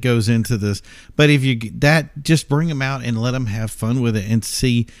stuff that goes into this, but if you just bring them out and let them have fun with it and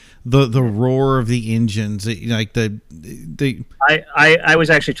see the roar of the engines, like I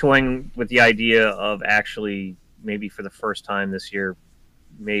was actually toying with the idea of actually maybe for the first time this year,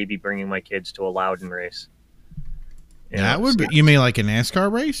 maybe bringing my kids to a Loudon race. That would be, you mean like a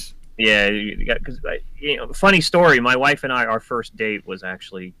NASCAR race? Yeah, because you know, funny story. My wife and I, our first date was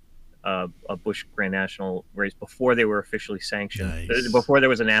actually a Busch Grand National race before they were officially sanctioned. Nice. Before there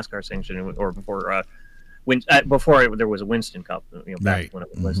was a NASCAR sanction, or before there was a Winston Cup. You know, back when it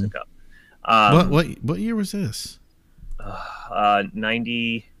was Winston Cup. What year was this?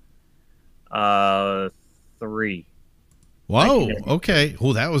 93. Whoa. Okay.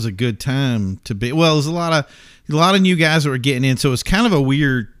 Well, that was a good time to be. Well, there's a lot of new guys that were getting in, so it's kind of a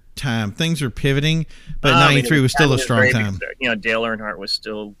weird time. Things are pivoting, but 93 was still a strong time. You know, Dale Earnhardt was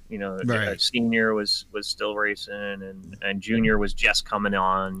still, you know, senior was still racing, and junior was just coming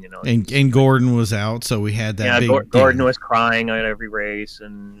on. You know, and Gordon was out, so we had that. Yeah, Gordon was crying at every race,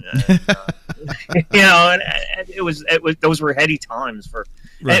 and you know, and it was those were heady times for.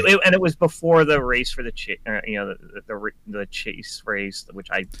 Right. And it was before the race for the you know, the chase race, which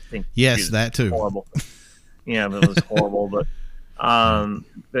I think that too horrible. Yeah, it was horrible, but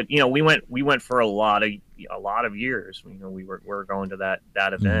you know, we went for a lot of years. You know, we were going to that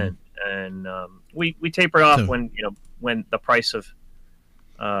event, and we tapered off when the price of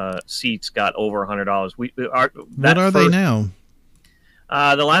seats got over $100. What are they now?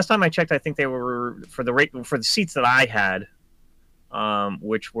 The last time I checked, I think they were for the seats that I had.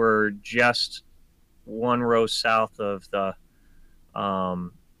 Which were just one row south of the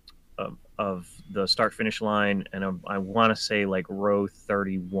of the start finish line, and I want to say like row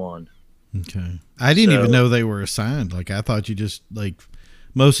 31. Okay, I didn't even know they were assigned. Like, I thought you just, like,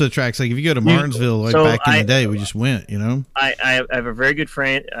 most of the tracks. Like, if you go to Martinsville, like back in the day, we just went. You know, I have a very good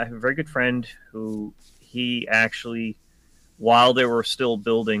friend. I have a very good friend who he actually, while they were still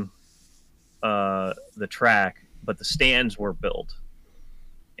building the track, but the stands were built.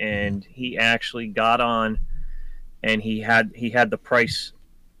 And he actually got on, and he had the price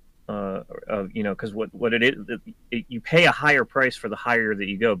of, you know, because what it is, you pay a higher price for the higher that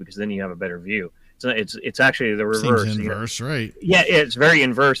you go, because then you have a better view. It's actually the reverse. Seems inverse, you know? Right? Yeah, it's very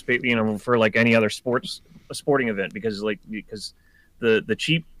inverse, you know, for like any other sporting event, because the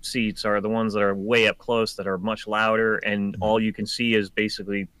cheap seats are the ones that are way up close, that are much louder, and all you can see is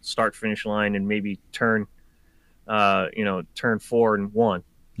basically start finish line and maybe turn 4 and 1.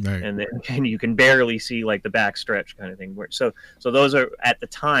 Right. And you can barely see like the back stretch kind of thing. So those are, at the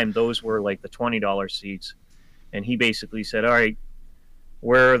time, those were like the $20 seats, and he basically said, all right,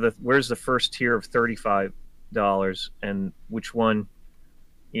 where's the first tier of $35, and which one,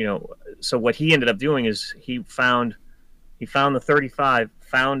 you know? So what he ended up doing is he found the 35,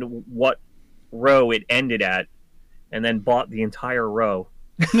 found what row it ended at, and then bought the entire row.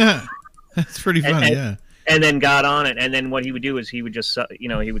 Yeah, that's pretty funny. Yeah. And then got on it, and then what he would do is he would just, you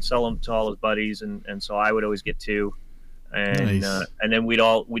know, he would sell them to all his buddies, and so I would always get 2, and nice. And then we'd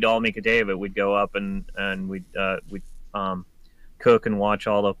all make a day of it. We'd go up and we'd cook and watch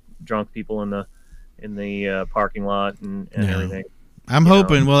all the drunk people in the parking lot and everything. I'm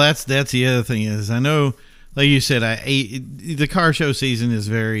hoping. Well, that's the other thing is, I know, like you said, the car show season is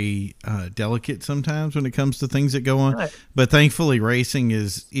very delicate sometimes when it comes to things that go on, right. But thankfully racing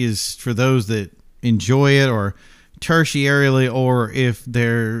is for those that enjoy it, or tertiarily, or if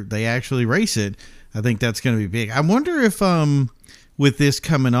they actually race it. I think that's going to be big. I wonder if with this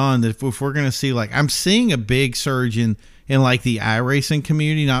coming on that if we're going to see, like, I'm seeing a big surge in like the iRacing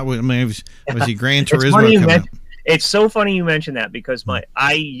community. Not with, I mean, obviously Gran Turismo coming up. It's so funny you mentioned that because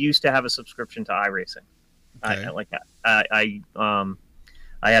I used to have a subscription to iRacing. Okay. I like that.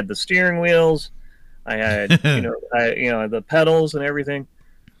 I had the steering wheels, I had the pedals and everything,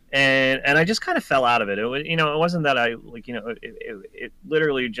 and I just kind of fell out of it. It was, it wasn't that I it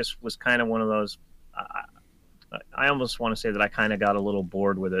literally just was kind of one of those. I almost want to say that I kind of got a little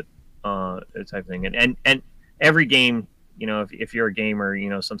bored with it, type of thing. And every game, if you're a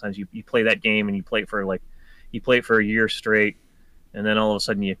gamer, sometimes you play that game and you play it for a year straight, and then all of a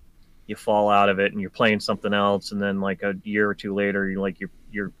sudden you fall out of it and you're playing something else, and then like a year or two later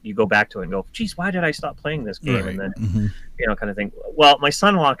you go back to it and go, geez, why did I stop playing this game? Right. And then kind of thing. Well, my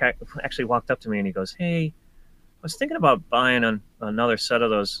son actually walked up to me and he goes, hey, I was thinking about buying another set of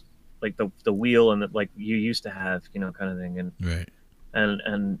those, like the wheel and like you used to have, kind of thing. And right.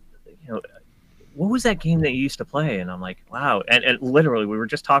 And what was that game that you used to play? And I'm like, wow. And literally we were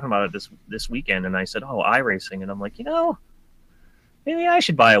just talking about it this weekend, and I said, oh, iRacing. And I'm like, maybe I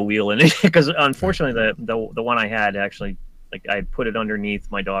should buy a wheel in it, because unfortunately the one I had actually, like, I put it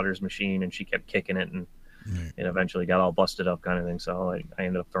underneath my daughter's machine and she kept kicking it, and it eventually got all busted up, kind of thing. So I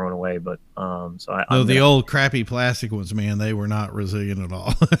ended up throwing away. But the old crappy plastic ones, man, they were not resilient at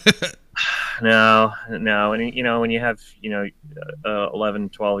all. No. And when you have 11,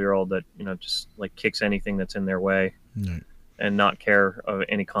 12-year-old that just like kicks anything that's in their way, and not care of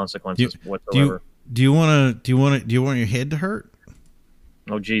any consequences whatsoever. Do you want your head to hurt?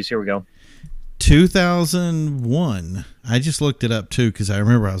 Oh, geez, here we go. 2001. I just looked it up too because I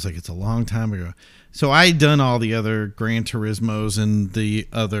remember I was like, it's a long time ago. So I had done all the other Gran Turismos and the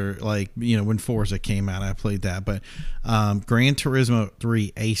other, like, when Forza came out, I played that. But Gran Turismo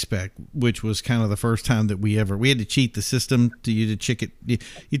 3 A-Spec, which was kind of the first time that we had to cheat the system to check it.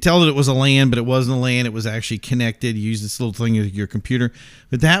 You tell it was a LAN, but it wasn't a LAN. It was actually connected. You use this little thing with your computer.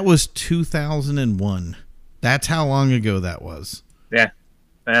 But that was 2001. That's how long ago that was. Yeah.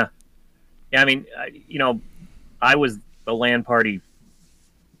 I mean, I was the LAN party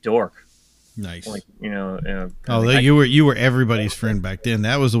dork. Nice. Like, you were everybody's friend back then.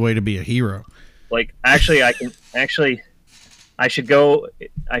 That was the way to be a hero. Like, I should go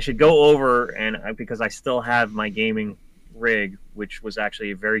over and because I still have my gaming rig, which was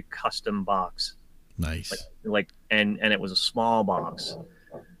actually a very custom box. Nice. And it was a small box.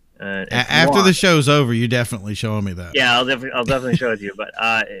 After the show's over, you definitely showing me that. Yeah, I'll definitely show it to you. But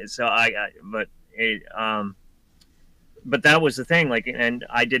but that was the thing. Like, and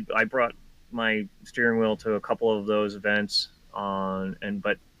I brought my steering wheel to a couple of those events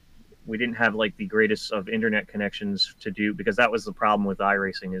but we didn't have like the greatest of internet connections to do, because that was the problem with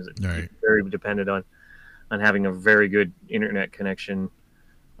iRacing, is it's very dependent on having a very good internet connection,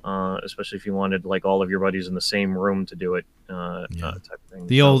 especially if you wanted like all of your buddies in the same room to do it, type of thing.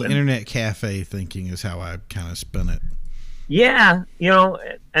 The old internet cafe thinking is how I kind of spin it. Yeah,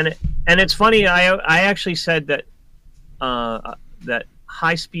 and it's funny. I actually said that that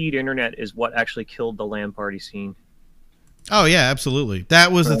high-speed internet is what actually killed the LAN party scene. Oh yeah, absolutely.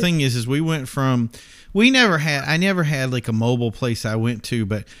 That was the thing is we went from, I never had like a mobile place I went to,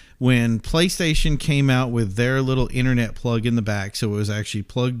 but when PlayStation came out with their little internet plug in the back, so it was actually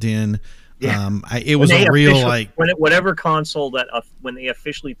plugged in. Yeah. It was a real, like, whatever console when they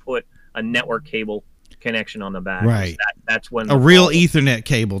officially put a network cable connection on the back, right? That's when a real Ethernet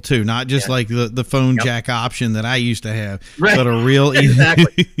cable too, not just like the phone jack option that I used to have, but a real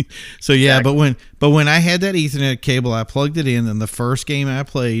exactly. So yeah, exactly. but when I had that Ethernet cable, I plugged it in, and the first game I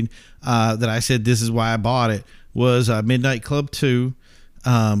played that I said this is why I bought it was Midnight Club 2.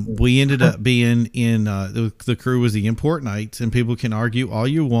 We ended up being in the crew was the Import Knights, and people can argue all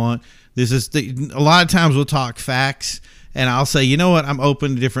you want. This is a lot of times we'll talk facts. And I'll say, you know what, I'm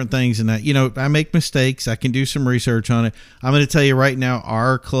open to different things, and that, I make mistakes. I can do some research on it. I'm going to tell you right now,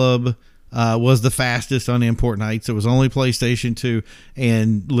 our club was the fastest on Import Nights. It was only PlayStation 2,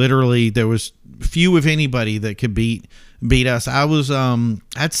 and literally there was few, if anybody, that could beat us. I was,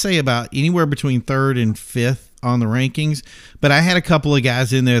 I'd say about anywhere between third and fifth on the rankings, but I had a couple of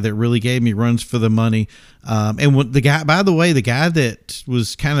guys in there that really gave me runs for the money. And the guy, by the way, the guy that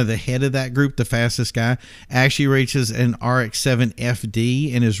was kind of the head of that group, the fastest guy, actually races an RX-7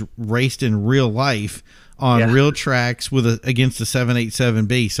 FD and is raced in real life on real tracks against the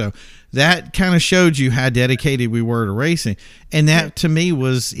 787B. So that kind of showed you how dedicated we were to racing. And that to me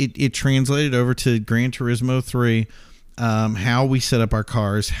was, it translated over to Gran Turismo 3. How we set up our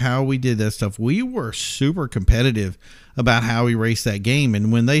cars, how we did that stuff. We were super competitive about how we raced that game.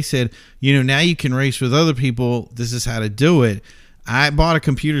 And when they said, now you can race with other people, this is how to do it, I bought a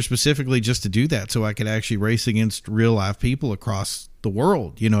computer specifically just to do that, so I could actually race against real live people across the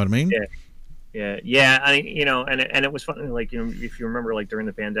world. You know what I mean? Yeah. And it was fun. Like, if you remember, like during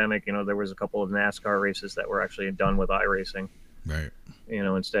the pandemic, there was a couple of NASCAR races that were actually done with iRacing. Right.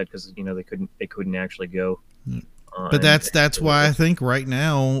 Instead, because they couldn't actually go. But that's why I think right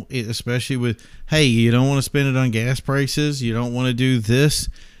now, especially with, hey, you don't want to spend it on gas prices, you don't want to do this,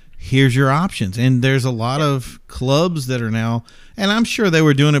 here's your options. And there's a lot of clubs that are now, and I'm sure they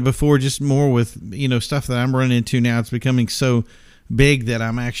were doing it before, just more with, stuff that I'm running into now. It's becoming so big that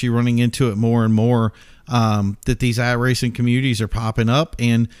I'm actually running into it more and more, that these iRacing communities are popping up,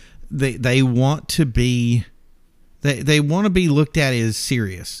 and they want to be... They want to be looked at as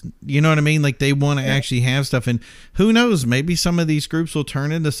serious. You know what I mean? Like, they want to actually have stuff. And who knows, maybe some of these groups will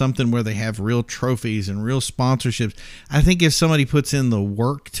turn into something where they have real trophies and real sponsorships. I think if somebody puts in the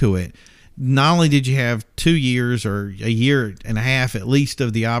work to it, not only did you have 2 years or a year and a half at least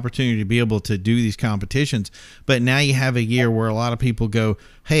of the opportunity to be able to do these competitions, but now you have a year where a lot of people go,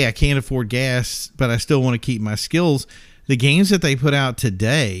 hey, I can't afford gas, but I still want to keep my skills. The games that they put out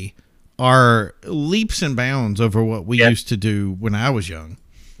today are leaps and bounds over what we used to do when I was young.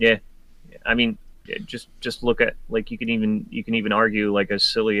 Yeah. I mean, just look at, like, you can even argue, like, as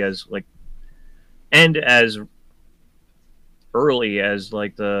silly as, like, and as early as,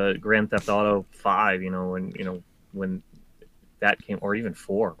 like, the Grand Theft Auto 5, when that came, or even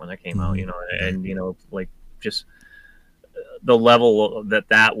 4 when that came out, and like, just the level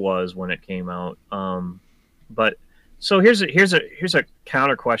that was when it came out. But so here's a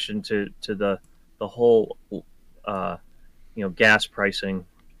counter question to the whole gas pricing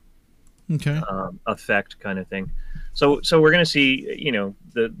effect kind of thing. So we're going to see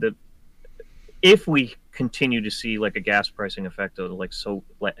the if we continue to see like a gas pricing effect of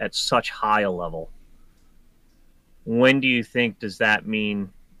at such high a level, when do you think does that mean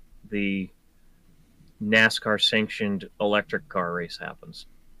the NASCAR sanctioned electric car race happens?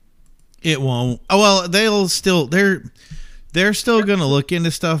 It won't. Oh, well, they're still going to look into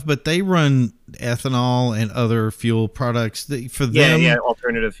stuff, but they run ethanol and other fuel products for them. Yeah,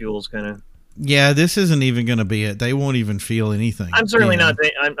 alternative fuels kind of. Yeah, this isn't even going to be it. They won't even feel anything. I'm certainly not.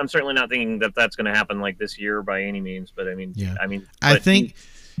 I'm certainly not thinking that that's going to happen like this year by any means. But I mean, I think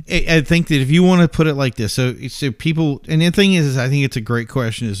that if you want to put it like this, so people, and the thing is I think it's a great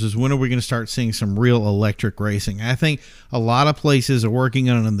question. Is when are we going to start seeing some real electric racing? I think a lot of places are working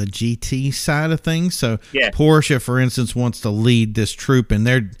on the GT side of things. So Porsche, for instance, wants to lead this troop, and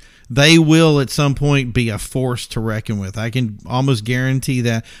they will at some point be a force to reckon with. I can almost guarantee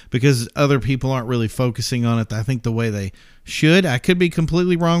that, because other people aren't really focusing on it, I think, the way they should. I could be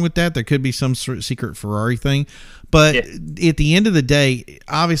completely wrong with that. There could be some sort of secret Ferrari thing. But at the end of the day,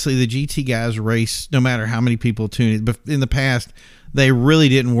 obviously the GT guys race no matter how many people tune in. But in the past, they really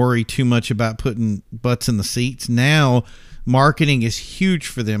didn't worry too much about putting butts in the seats. Now, marketing is huge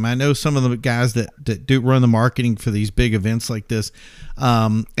for them. I know some of the guys that do run the marketing for these big events like this.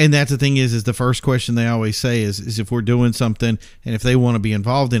 And that's the thing is the first question they always say is if we're doing something and if they want to be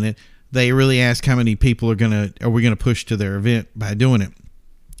involved in it, they really ask how many people are we going to push to their event by doing it.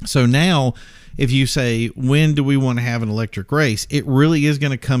 So now, if you say, when do we want to have an electric race, it really is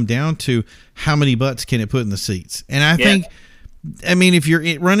going to come down to how many butts can it put in the seats. And I think, I mean, if you're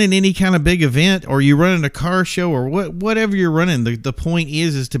running any kind of big event or you're running a car show or whatever you're running, the point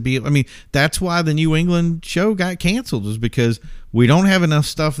is to be, I mean, that's why the New England show got canceled, is because we don't have enough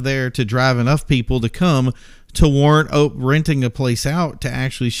stuff there to drive enough people to come to warrant renting a place out to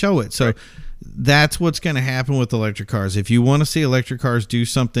actually show it. So that's what's going to happen with electric cars. If you want to see electric cars do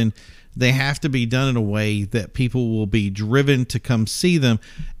something, they have to be done in a way that people will be driven to come see them.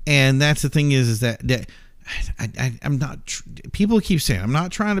 And that's the thing is that I'm not, people keep saying, I'm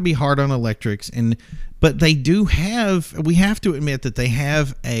not trying to be hard on electrics, but they do we have to admit that they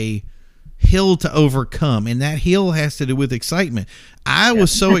have a hill to overcome, and that hill has to do with excitement. I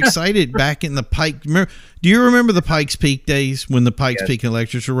was so excited back in the Pike. Do you remember the Pikes Peak days when the Pikes Peak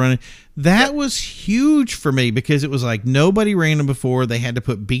electrics were running? That was huge for me because it was like nobody ran them before. They had to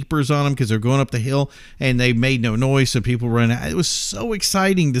put beepers on them because they're going up the hill and they made no noise, so people run out. It was so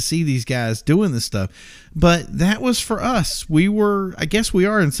exciting to see these guys doing this stuff. But that was for us. I guess we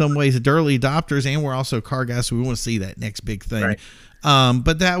are in some ways early adopters, and we're also car guys, so we want to see that next big thing. Right.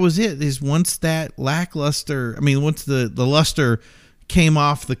 But that was it. Is once that once the luster came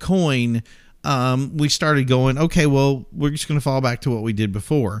off the coin, we started going, okay, well, we're just going to fall back to what we did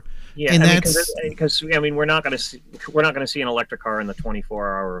before. Yeah, and because we're not going to see an electric car in the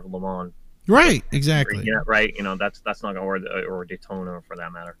 24-hour Le Mans. Right, exactly. Yeah, right. That's not going to, or Daytona for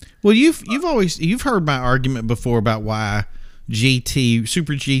that matter. Well, you've heard my argument before about why GT,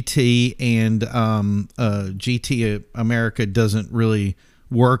 Super GT, and GT America doesn't really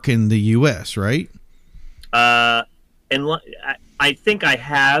work in the U.S., right? And I think I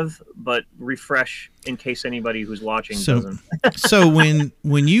have, but refresh in case anybody who's watching doesn't. So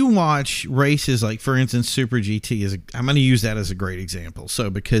when you watch races, like for instance, Super GT I'm going to use that as a great example. So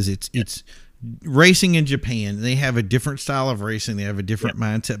because it's racing in Japan, they have a different style of racing. They have a different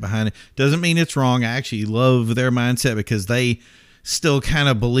mindset behind it. Doesn't mean it's wrong. I actually love their mindset because they still kind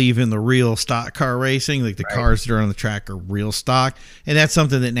of believe in the real stock car racing. Like the cars that are on the track are real stock. And that's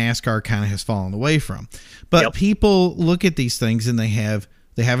something that NASCAR kind of has fallen away from. But people look at these things and they have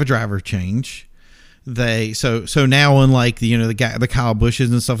a driver change. So now, unlike the Kyle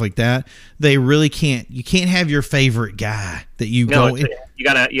Bushes and stuff like that, they really can't have your favorite guy that you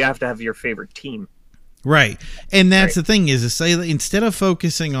have to have your favorite team. Right. And that's the thing is to say that instead of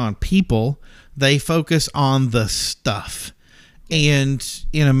focusing on people, they focus on the stuff. And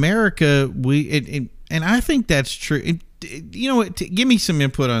in America, and I think that's true. Give me some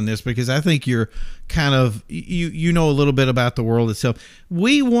input on this because I think you're kind of you know a little bit about the world itself.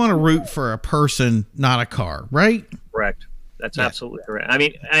 We want to root for a person, not a car, right? Correct. That's absolutely correct. I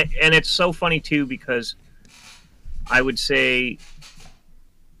mean, and it's so funny too because I would say,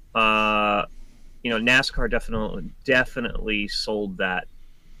 NASCAR definitely sold that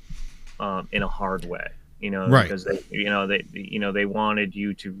in a hard way. Because they wanted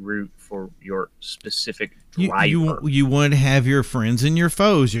you to root for your specific driver. You want to have your friends and your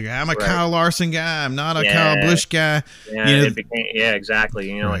foes. I'm a Kyle Larson guy. I'm not a Kyle Busch guy. Yeah,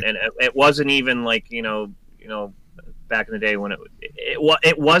 exactly. And it wasn't even like back in the day when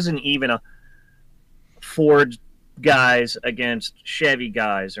it wasn't even a Ford guys against Chevy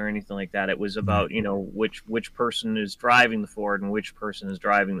guys or anything like that. It was about which person is driving the Ford and which person is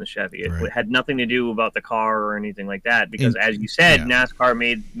driving the Chevy. It had nothing to do about the car or anything like that because, as you said, NASCAR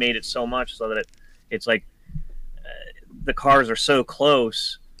made it so much so that it's like the cars are so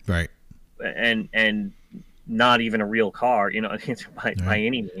close, right? And not even a real car, by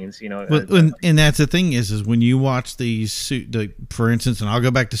any means, and that's the thing is when you watch these, for instance, and I'll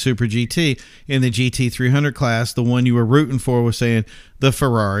go back to Super GT in the GT 300 class, the one you were rooting for was saying the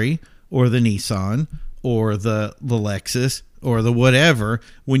Ferrari or the Nissan or the Lexus or the whatever.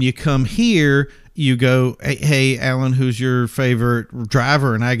 When you come here, you go, hey, Alan, who's your favorite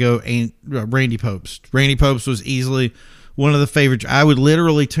driver? And I go, Randy Pobst. Randy Pobst was easily one of the favorites. I would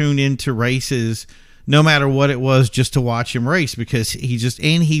literally tune into races no matter what it was, just to watch him race because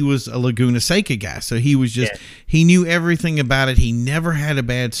he was a Laguna Seca guy. So he was he knew everything about it. He never had a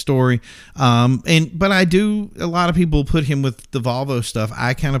bad story. But a lot of people put him with the Volvo stuff.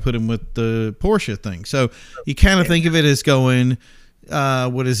 I kind of put him with the Porsche thing. So you kind of think of it as going,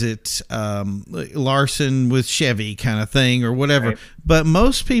 Larson with Chevy kind of thing or whatever. Right. But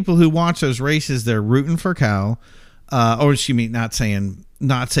most people who watch those races, they're rooting for Kyle, or excuse me, not saying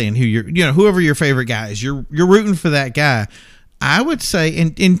who whoever your favorite guy is, you're rooting for that guy. I would say,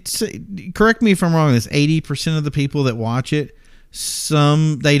 and correct me if I'm wrong, this 80% of the people that watch it,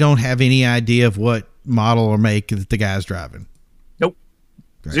 they don't have any idea of what model or make that the guy's driving. Nope.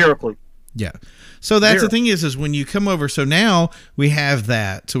 Right. Zero clue. Yeah. So that's the thing is when you come over, so now we have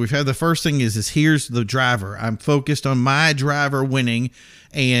that. So we've had the first thing is here's the driver. I'm focused on my driver winning,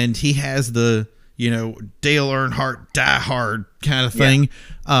 and he has the Dale Earnhardt Die Hard kind of thing.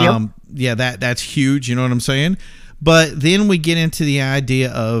 That's huge. You know what I'm saying? But then we get into the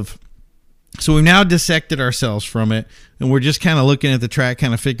idea of, so we've now dissected ourselves from it, and we're just kind of looking at the track,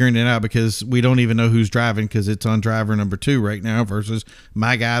 kind of figuring it out because we don't even know who's driving because it's on driver number 2 right now versus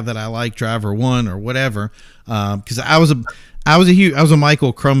my guy that I like, driver 1 or whatever. Because I was a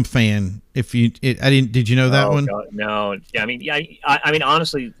Michael Crum fan. Did you know that one? God, no. Yeah. I mean,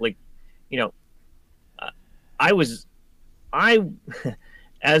 honestly, like,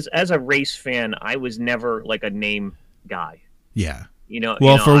 as a race fan, I was never like a name guy. Yeah. For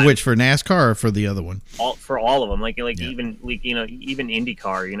NASCAR or for the other one? For all of them, even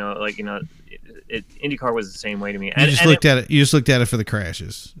IndyCar, IndyCar was the same way to me. You just looked at it for the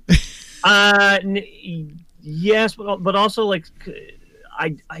crashes. Yes, but also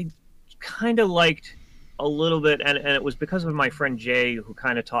I kind of liked a little bit, and it was because of my friend Jay who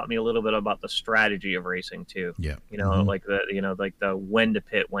kind of taught me a little bit about the strategy of racing too. Yeah, like the when to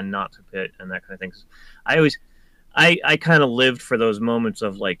pit, when not to pit, and that kind of thing. I kind of lived for those moments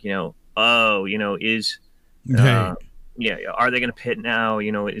of are they going to pit now?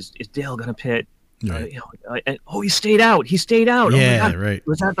 Is Dale going to pit? Right. He stayed out. Yeah, oh my God, right.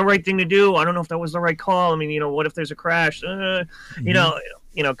 Was that the right thing to do? I don't know if that was the right call. I mean, what if there's a crash? Kind of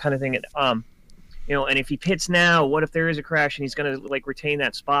thing. and if he pits now, what if there is a crash and he's going to like retain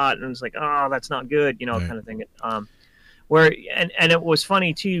that spot? And it's like, oh, that's not good, Right. kind of thing. And it was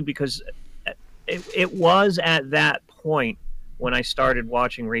funny too, because it was at that point when I started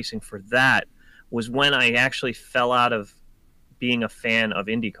watching racing for that, was when I actually fell out of being a fan of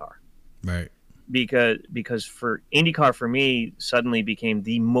IndyCar. Right. Because for IndyCar, for me, suddenly became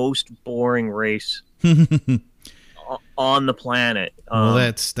the most boring race on the planet. Well,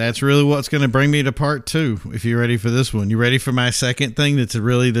 that's really what's going to bring me to part 2. If you're ready for this one, you ready for my second thing? That's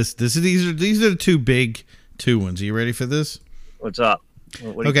really these are the 2 big 2 ones. Are you ready for this? What's up?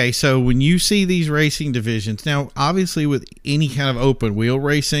 Okay, so when you see these racing divisions, now obviously with any kind of open wheel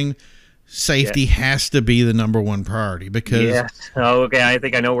racing, safety has to be the number one priority because Oh, okay. I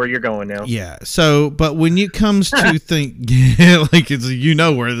think I know where you're going now. Yeah. So, but when it comes to think, like it's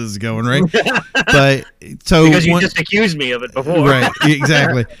where this is going, right? But so because you just accused me of it before, right?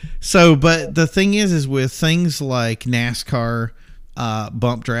 Exactly. So, but the thing is with things like NASCAR,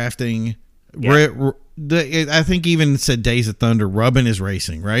 bump drafting, I think even said Days of Thunder, rubbing is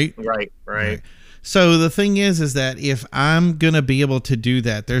racing, right? Right. So the thing is that if I'm going to be able to do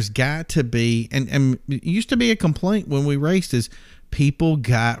that, there's got to be, and it used to be a complaint when we raced, is people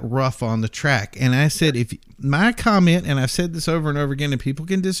got rough on the track. And I said, if my comment, and I've said this over and over again, and people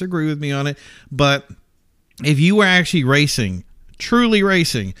can disagree with me on it, but if you were actually racing, truly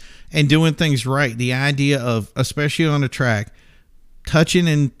racing, and doing things right, the idea of, especially on a track, touching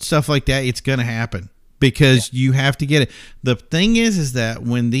and stuff like that, it's going to happen because you have to get it. The thing is that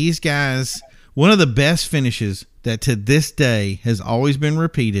when these guys, one of the best finishes that to this day has always been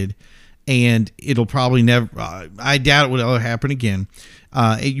repeated, and it'll probably never, I doubt it would ever happen again.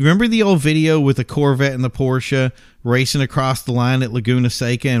 You remember the old video with the Corvette and the Porsche racing across the line at Laguna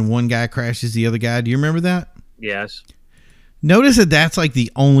Seca and one guy crashes the other guy? Do you remember that? Yes. Notice that that's like the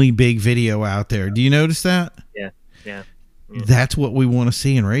only big video out there. Do you notice that? Yeah. That's what we want to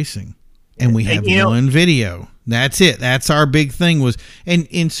see in racing. And we have one video. That's it. That's our big thing was, and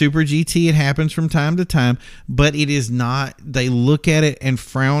in Super GT, it happens from time to time, but it is not, they look at it and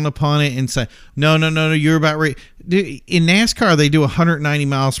frown upon it and say, no, you're about right. In NASCAR, they do 190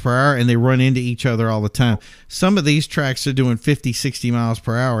 miles per hour and they run into each other all the time. Some of these tracks are doing 50, 60 miles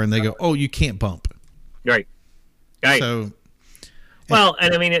per hour and they go, oh, you can't bump. Right. So, well,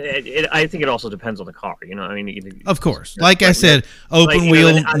 and I mean, I think it also depends on the car. Of course, like I said, open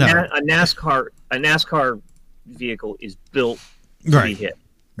wheel. A NASCAR vehicle is built to be hit,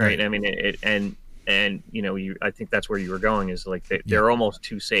 right? I mean, I think that's where you were going. Is like they're almost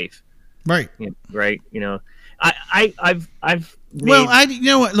too safe, right? Right. I've you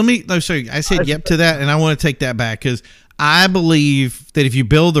know what? Let me show you. I said yep to that, and I want to take that back because I believe that if you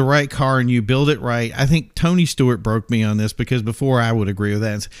build the right car and you build it right, I think Tony Stewart broke me on this because before I would agree with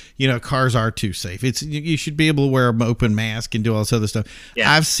that. Cars are too safe. You should be able to wear an open mask and do all this other stuff.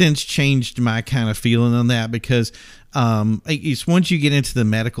 Yeah. I've since changed my kind of feeling on that because it's once you get into the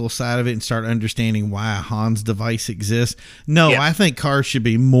medical side of it and start understanding why a Hans device exists. I think cars should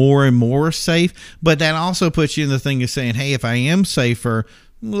be more and more safe, but that also puts you in the thing of saying, hey, if I am safer,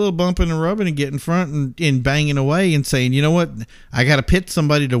 a little bumping and rubbing and get in front and banging away and saying, you know what, I got to pit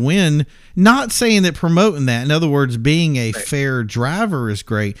somebody to win. Not saying that promoting that. In other words, being a fair driver is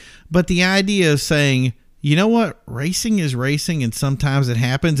great. But the idea of saying, you know what, racing is racing and sometimes it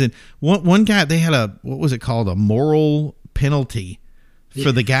happens. And one guy, they had a moral penalty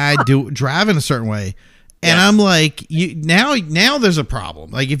for the guy driving a certain way. And I'm like, now there's a problem.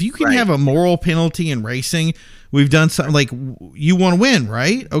 Like if you can have a moral penalty in racing, we've done something like you want to win,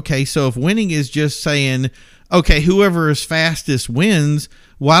 right? Okay, so if winning is just saying, okay, whoever is fastest wins,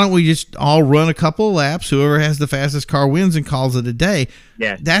 why don't we just all run a couple of laps? Whoever has the fastest car wins and calls it a day.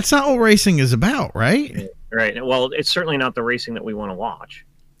 Yeah, that's not what racing is about, right? Right. Well, it's certainly not the racing that we want to watch.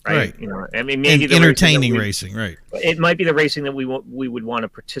 Right. I mean, maybe the entertaining racing, right? It might be the racing that we would want to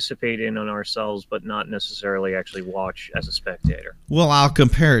participate in on ourselves, but not necessarily actually watch as a spectator. Well, I'll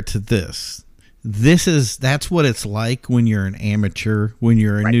compare it to this. That's what it's like when you're an amateur, when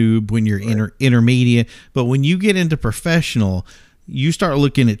you're a noob, when you're intermediate. But when you get into professional, you start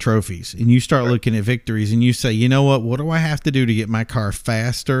looking at trophies and you start looking at victories and you say, you know what do I have to do to get my car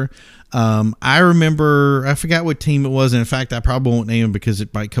faster? I remember, I forgot what team it was. And in fact, I probably won't name them because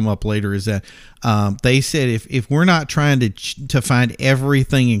it might come up later, is that they said if we're not trying to find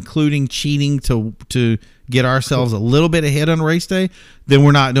everything, including cheating to get ourselves a little bit ahead on race day, then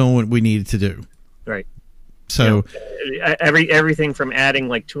we're not doing what we needed to do. Right. So everything from adding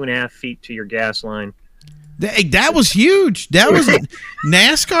like 2.5 feet to your gas line. That was huge. That was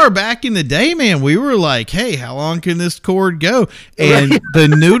NASCAR back in the day, man. We were like, hey, how long can this cord go? And the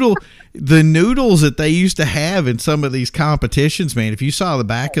noodle, the noodles that they used to have in some of these competitions, man, if you saw the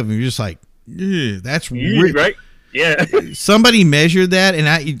back of them, you're just like, that's right. Yeah. Somebody measured that,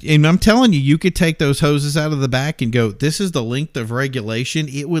 and I'm telling you, you could take those hoses out of the back and go, this is the length of regulation.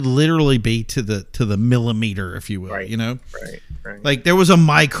 It would literally be to the millimeter, if you will. Right. You know, right. Like there was a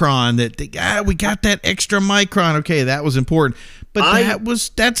micron that we got that extra micron. Okay, that was important, but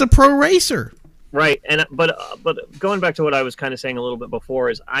that's a pro racer. Right, and but going back to what I was kind of saying a little bit before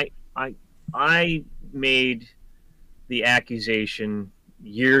is I made the accusation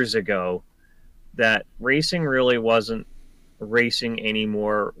years ago that racing really wasn't racing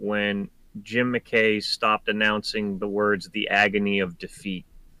anymore when Jim McKay stopped announcing the words "the agony of defeat."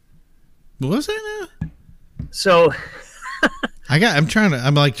 What was that now? So I'm trying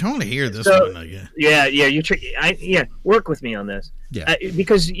to hear this one again. Yeah, work with me on this. Yeah,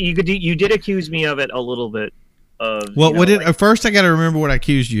 because you did accuse me of it a little bit. First I got to remember what I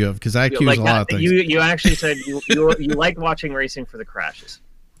accused you of, because I accused a lot of things. You actually said you liked watching racing for the crashes.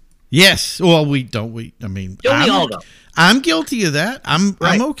 Yes. Well, I mean, I'm guilty of that. I'm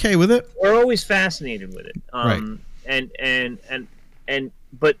okay with it. We're always fascinated with it. Right.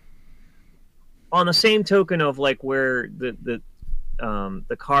 But on the same token of like where the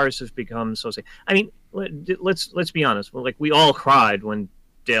cars have become so safe. I mean, let's be honest. Like we all cried when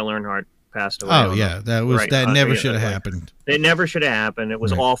Dale Earnhardt passed away. Oh yeah, that never should have happened. It never should have happened. It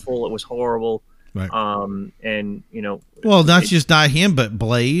was awful. It was horrible. Right. And not him, but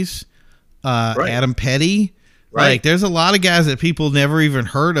Blaze, Adam Petty. Right. Like, there's a lot of guys that people never even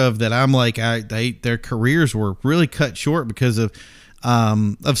heard of that I'm like, their careers were really cut short because of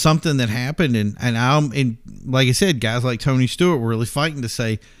something that happened, and like I said, guys like Tony Stewart were really fighting to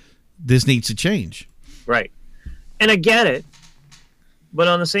say this needs to change. Right. And I get it, but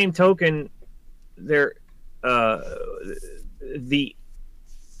on the same token, the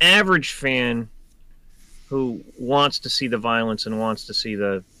average fan who wants to see the violence and wants to see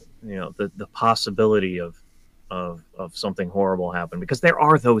the possibility of something horrible happen, because there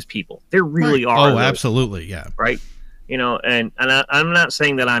are those people. There really are. Oh, absolutely, yeah. Right. And I'm not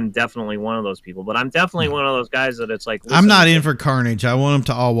saying that I'm definitely one of those people, but I'm definitely one of those guys that it's like, I'm not in for carnage. I want them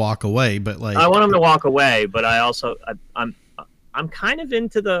to all walk away, but like, I want them to walk away, but I also I'm kind of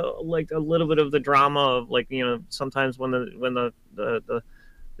into the, like, a little bit of the drama of, like, sometimes when the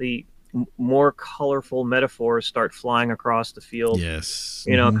more colorful metaphors start flying across the field, yes,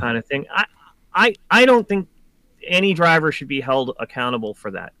 kind of thing. I don't think any driver should be held accountable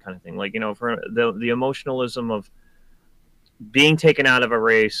for that kind of thing. Like, for the emotionalism of being taken out of a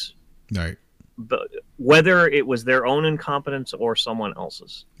race, right? But whether it was their own incompetence or someone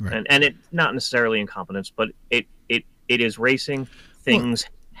else's, right. and it's not necessarily incompetence, but it is racing. Things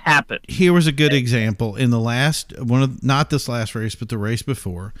happen. Here was a good example in the last not this last race, but the race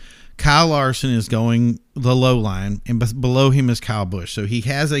before. Kyle Larson is going the low line, and below him is Kyle Busch. So he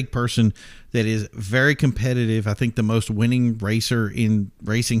has a person that is very competitive. I think the most winning racer in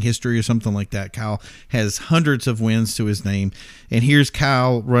racing history or something like that. Kyle has hundreds of wins to his name. And here's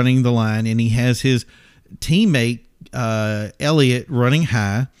Kyle running the line, and he has his teammate, Elliott, running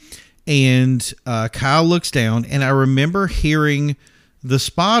high. And Kyle looks down, and I remember hearing the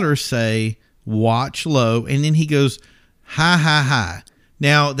spotter say, "Watch low," and then he goes, "High, high, high."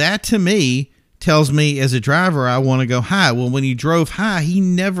 Now, that to me tells me as a driver, I want to go high. Well, when he drove high, he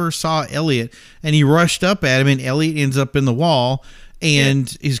never saw Elliott, and he rushed up at him, and Elliott ends up in the wall,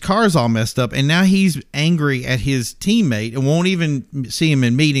 and his car's all messed up. And now he's angry at his teammate and won't even see him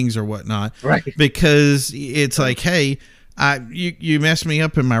in meetings or whatnot, right? Because it's like, hey, you messed me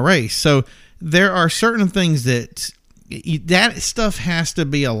up in my race. So there are certain things that stuff has to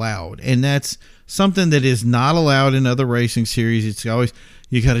be allowed, and that's something that is not allowed in other racing series. It's always,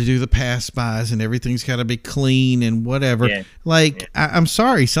 you got to do the pass bys and everything's got to be clean and whatever. Yeah. I'm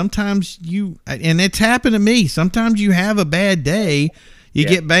sorry. Sometimes and it's happened to me. Sometimes you have a bad day, you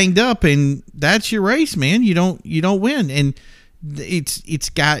get banged up, and that's your race, man. You don't win. And it's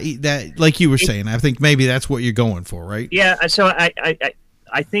got that, like you were saying, I think maybe that's what you're going for, right? Yeah. So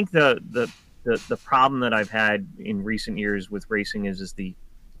I think the problem that I've had in recent years with racing is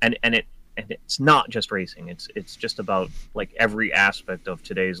it's not just racing. It's just about, like, every aspect of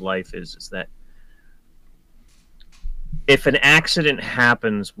today's life is that if an accident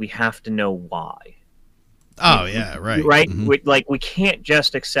happens, we have to know why. Oh yeah, right. Right. Mm-hmm. We can't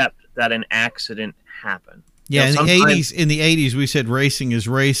just accept that an accident happened. Yeah, in the 80s, we said racing is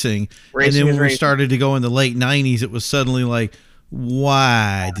racing, and then when we started to go in the late 90s, it was suddenly like,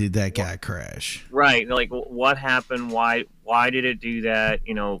 why did that guy crash? Right. Like, what happened? Why why did it do that?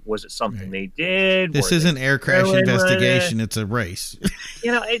 You know, was it something they did? This isn't air crash investigation. It's a race.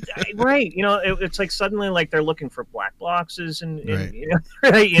 You know, right. You know, it's like suddenly like they're looking for black boxes and Right. you know,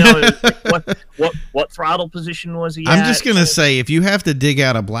 right. You know, like what throttle position was he at? I'm just going to say, if you have to dig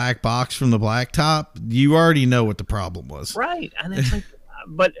out a black box from the blacktop, you already know what the problem was. Right. And it's like,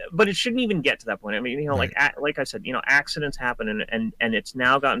 but it shouldn't even get to that point. I mean, you know, like I said, you know, accidents happen, and it's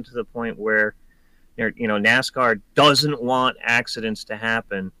now gotten to the point where, you know, NASCAR doesn't want accidents to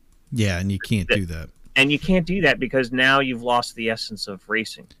happen. Yeah, and you can't do that. And you can't do that because now you've lost the essence of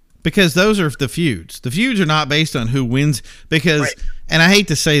racing. Because those are the feuds. The feuds are not based on who wins. Because, and I hate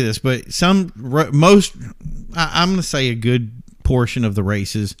to say this, but I'm going to say a good portion of the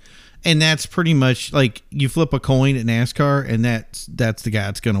races, and that's pretty much like you flip a coin at NASCAR, and that's the guy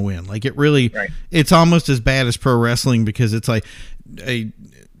that's going to win. Like it really, it's almost as bad as pro wrestling because it's like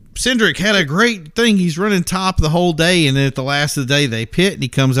Cindric had a great thing. He's running top the whole day, and then at the last of the day, they pit, and he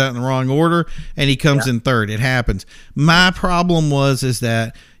comes out in the wrong order, and he comes in third. It happens. My problem is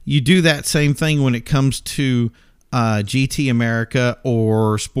that you do that same thing when it comes to GT America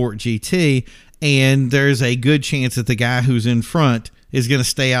or Sport GT, and there's a good chance that the guy who's in front is going to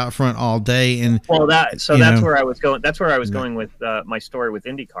stay out front all day. And that's where I was going. That's where I was going with my story with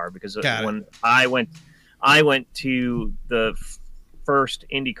IndyCar, because when I went to the first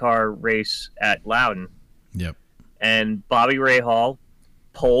IndyCar race at Loudon. Yep. And Bobby Rahal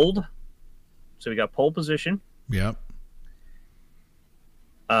poled. So we got pole position. Yep.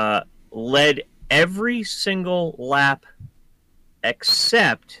 Led every single lap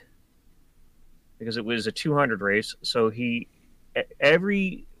except, because it was a 200 race, so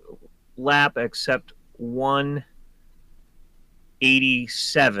every lap except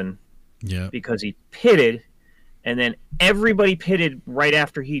 187. Yeah. Because he pitted. And then everybody pitted right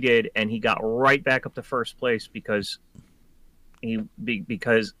after he did, and he got right back up to first place because he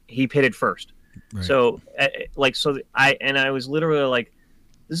pitted first. Right. So I was literally like,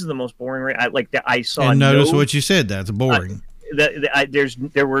 this is the most boring race. I saw. And notice what you said. That's boring.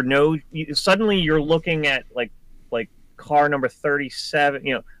 There were no. Suddenly you're looking at like car number 37.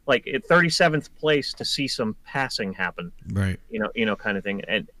 You know, like at 37th place to see some passing happen. Right. You know, kind of thing,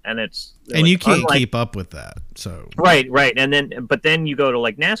 and it's and you can't keep up with that. So right, and then you go to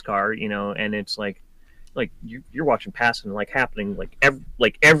like NASCAR, you know, and it's like you're watching passing like happening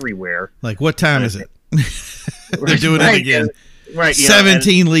like everywhere. Like what time is it? They're doing it again. Right,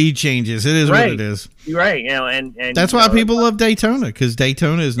 17 lead changes. It is what it is. Right, you know, and that's why people love Daytona, because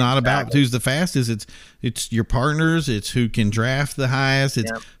Daytona is not about who's the fastest. It's your partners. It's who can draft the highest.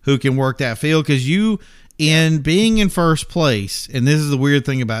 It's who can work that field. Because being in first place, and this is the weird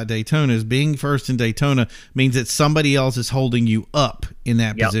thing about Daytona, is being first in Daytona means that somebody else is holding you up in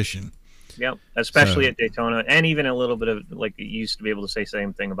that position. Yep, especially at Daytona, and even a little bit of like you used to be able to say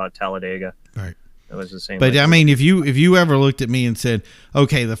same thing about Talladega. Right. It was the same. But I mean, if you ever looked at me and said,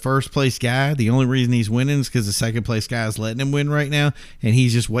 okay, the first place guy, the only reason he's winning is because the second place guy is letting him win right now, and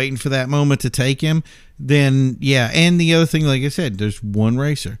he's just waiting for that moment to take him, then yeah. And the other thing, like I said, there's one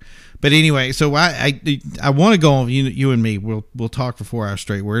racer. But anyway, so I want to go on. You and me, we'll talk for 4 hours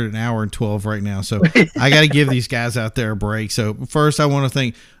straight. We're at 1 hour and 12 right now, so I got to give these guys out there a break. So first, I want to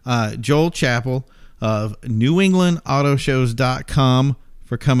thank Joel Chappell of NewEnglandAutoShows.com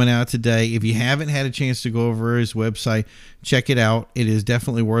for coming out today. If you haven't had a chance to go over his website, check it out. It is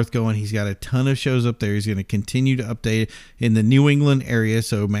definitely worth going. He's got a ton of shows up there. He's going to continue to update it in the New England area,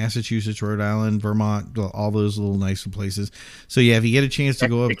 so Massachusetts, Rhode Island, Vermont, all those little nicer places. So yeah, if you get a chance to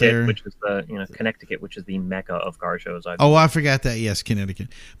go up there, which is Connecticut, which is the mecca of car shows. I forgot that. Yes, Connecticut.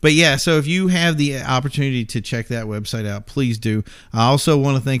 But yeah, so if you have the opportunity to check that website out, please do. I also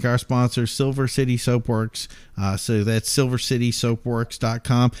want to thank our sponsor, Silver City Soapworks. So that's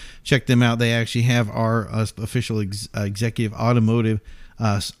silvercitysoapworks.com. Check them out. They actually have our official executive automotive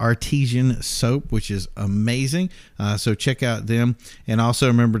artesian soap, which is amazing. So check out them. And also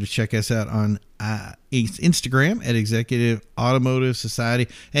remember to check us out on Instagram at Executive Automotive Society,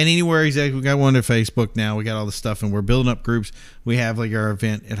 and anywhere exactly. We got one at Facebook now. We got all the stuff, and we're building up groups. We have like our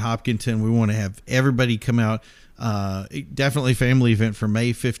event at Hopkinton. We want to have everybody come out. Definitely family event for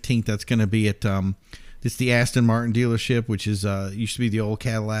May 15th. That's going to be at it's the Aston Martin dealership, which is used to be the old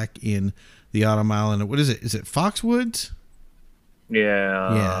Cadillac in the Auto Mile. And what is it? Is it Foxwoods?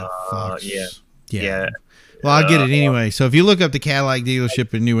 Yeah. Fox. Yeah. Well, I'll get it anyway. So if you look up the Cadillac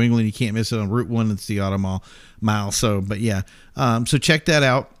dealership in New England, you can't miss it on Route 1. It's the Auto Mile. So, but yeah. So check that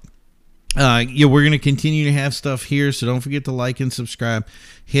out. Yeah, we're going to continue to have stuff here, so don't forget to like and subscribe.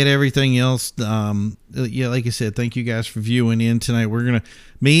 Hit everything else. Yeah, like I said, thank you guys for viewing in tonight.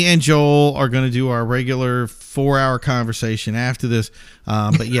 Me and Joel are going to do our regular 4-hour conversation after this.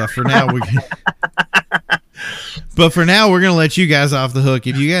 But yeah, for now we're going to let you guys off the hook.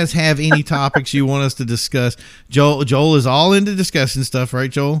 If you guys have any topics you want us to discuss, Joel is all into discussing stuff, right,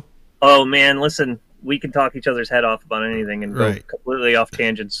 Joel? Oh man, listen, we can talk each other's head off about anything and go completely off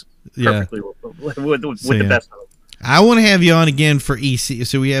tangents perfectly with the best of them. I want to have you on again for EC.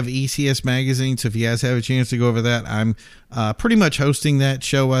 So we have ECS Magazine. So if you guys have a chance to go over that, I'm pretty much hosting that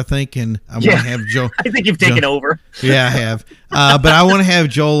show, I think. And I want to have Joel. I think you've taken over. Yeah, I have. But I want to have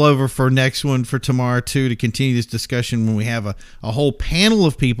Joel over for next one for tomorrow, too, to continue this discussion when we have a whole panel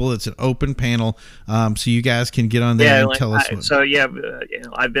of people. It's an open panel. So you guys can get on there and tell us what. So, yeah,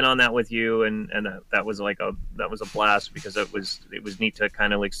 I've been on that with you. And that was a blast because it was neat to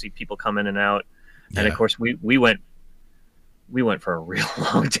kind of like see people come in and out. And of course, we went for a real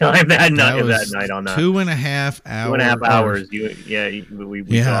long time that night on that 2.5 hours.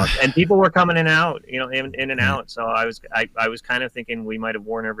 We talked, and people were coming in and out, in and out. So I was kind of thinking we might have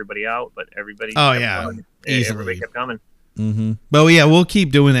worn everybody out, but everybody. Oh yeah, everybody kept coming. Mm-hmm. But yeah, we'll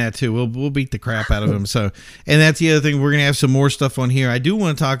keep doing that too. We'll beat the crap out of them. So, and that's the other thing. We're gonna have some more stuff on here. I do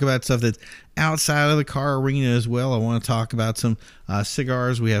want to talk about stuff that's outside of the car arena as well. I want to talk about some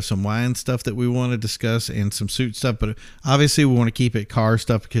cigars. We have some wine stuff that we want to discuss and some suit stuff. But obviously, we want to keep it car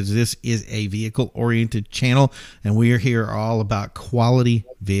stuff because this is a vehicle-oriented channel, and we are here all about quality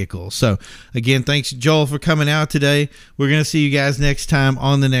vehicles. So again, thanks Joel for coming out today. We're gonna see you guys next time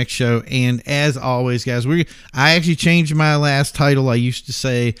on the next show. And as always, guys, I actually changed my last title. I used to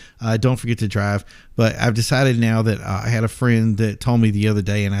say, "Don't forget to drive." But I've decided now that I had a friend that told me the other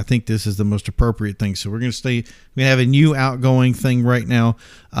day, and I think this is the most appropriate thing. So we're going to have a new outgoing thing right now,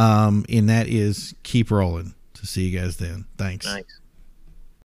 and that is keep rolling. So see you guys then. Thanks.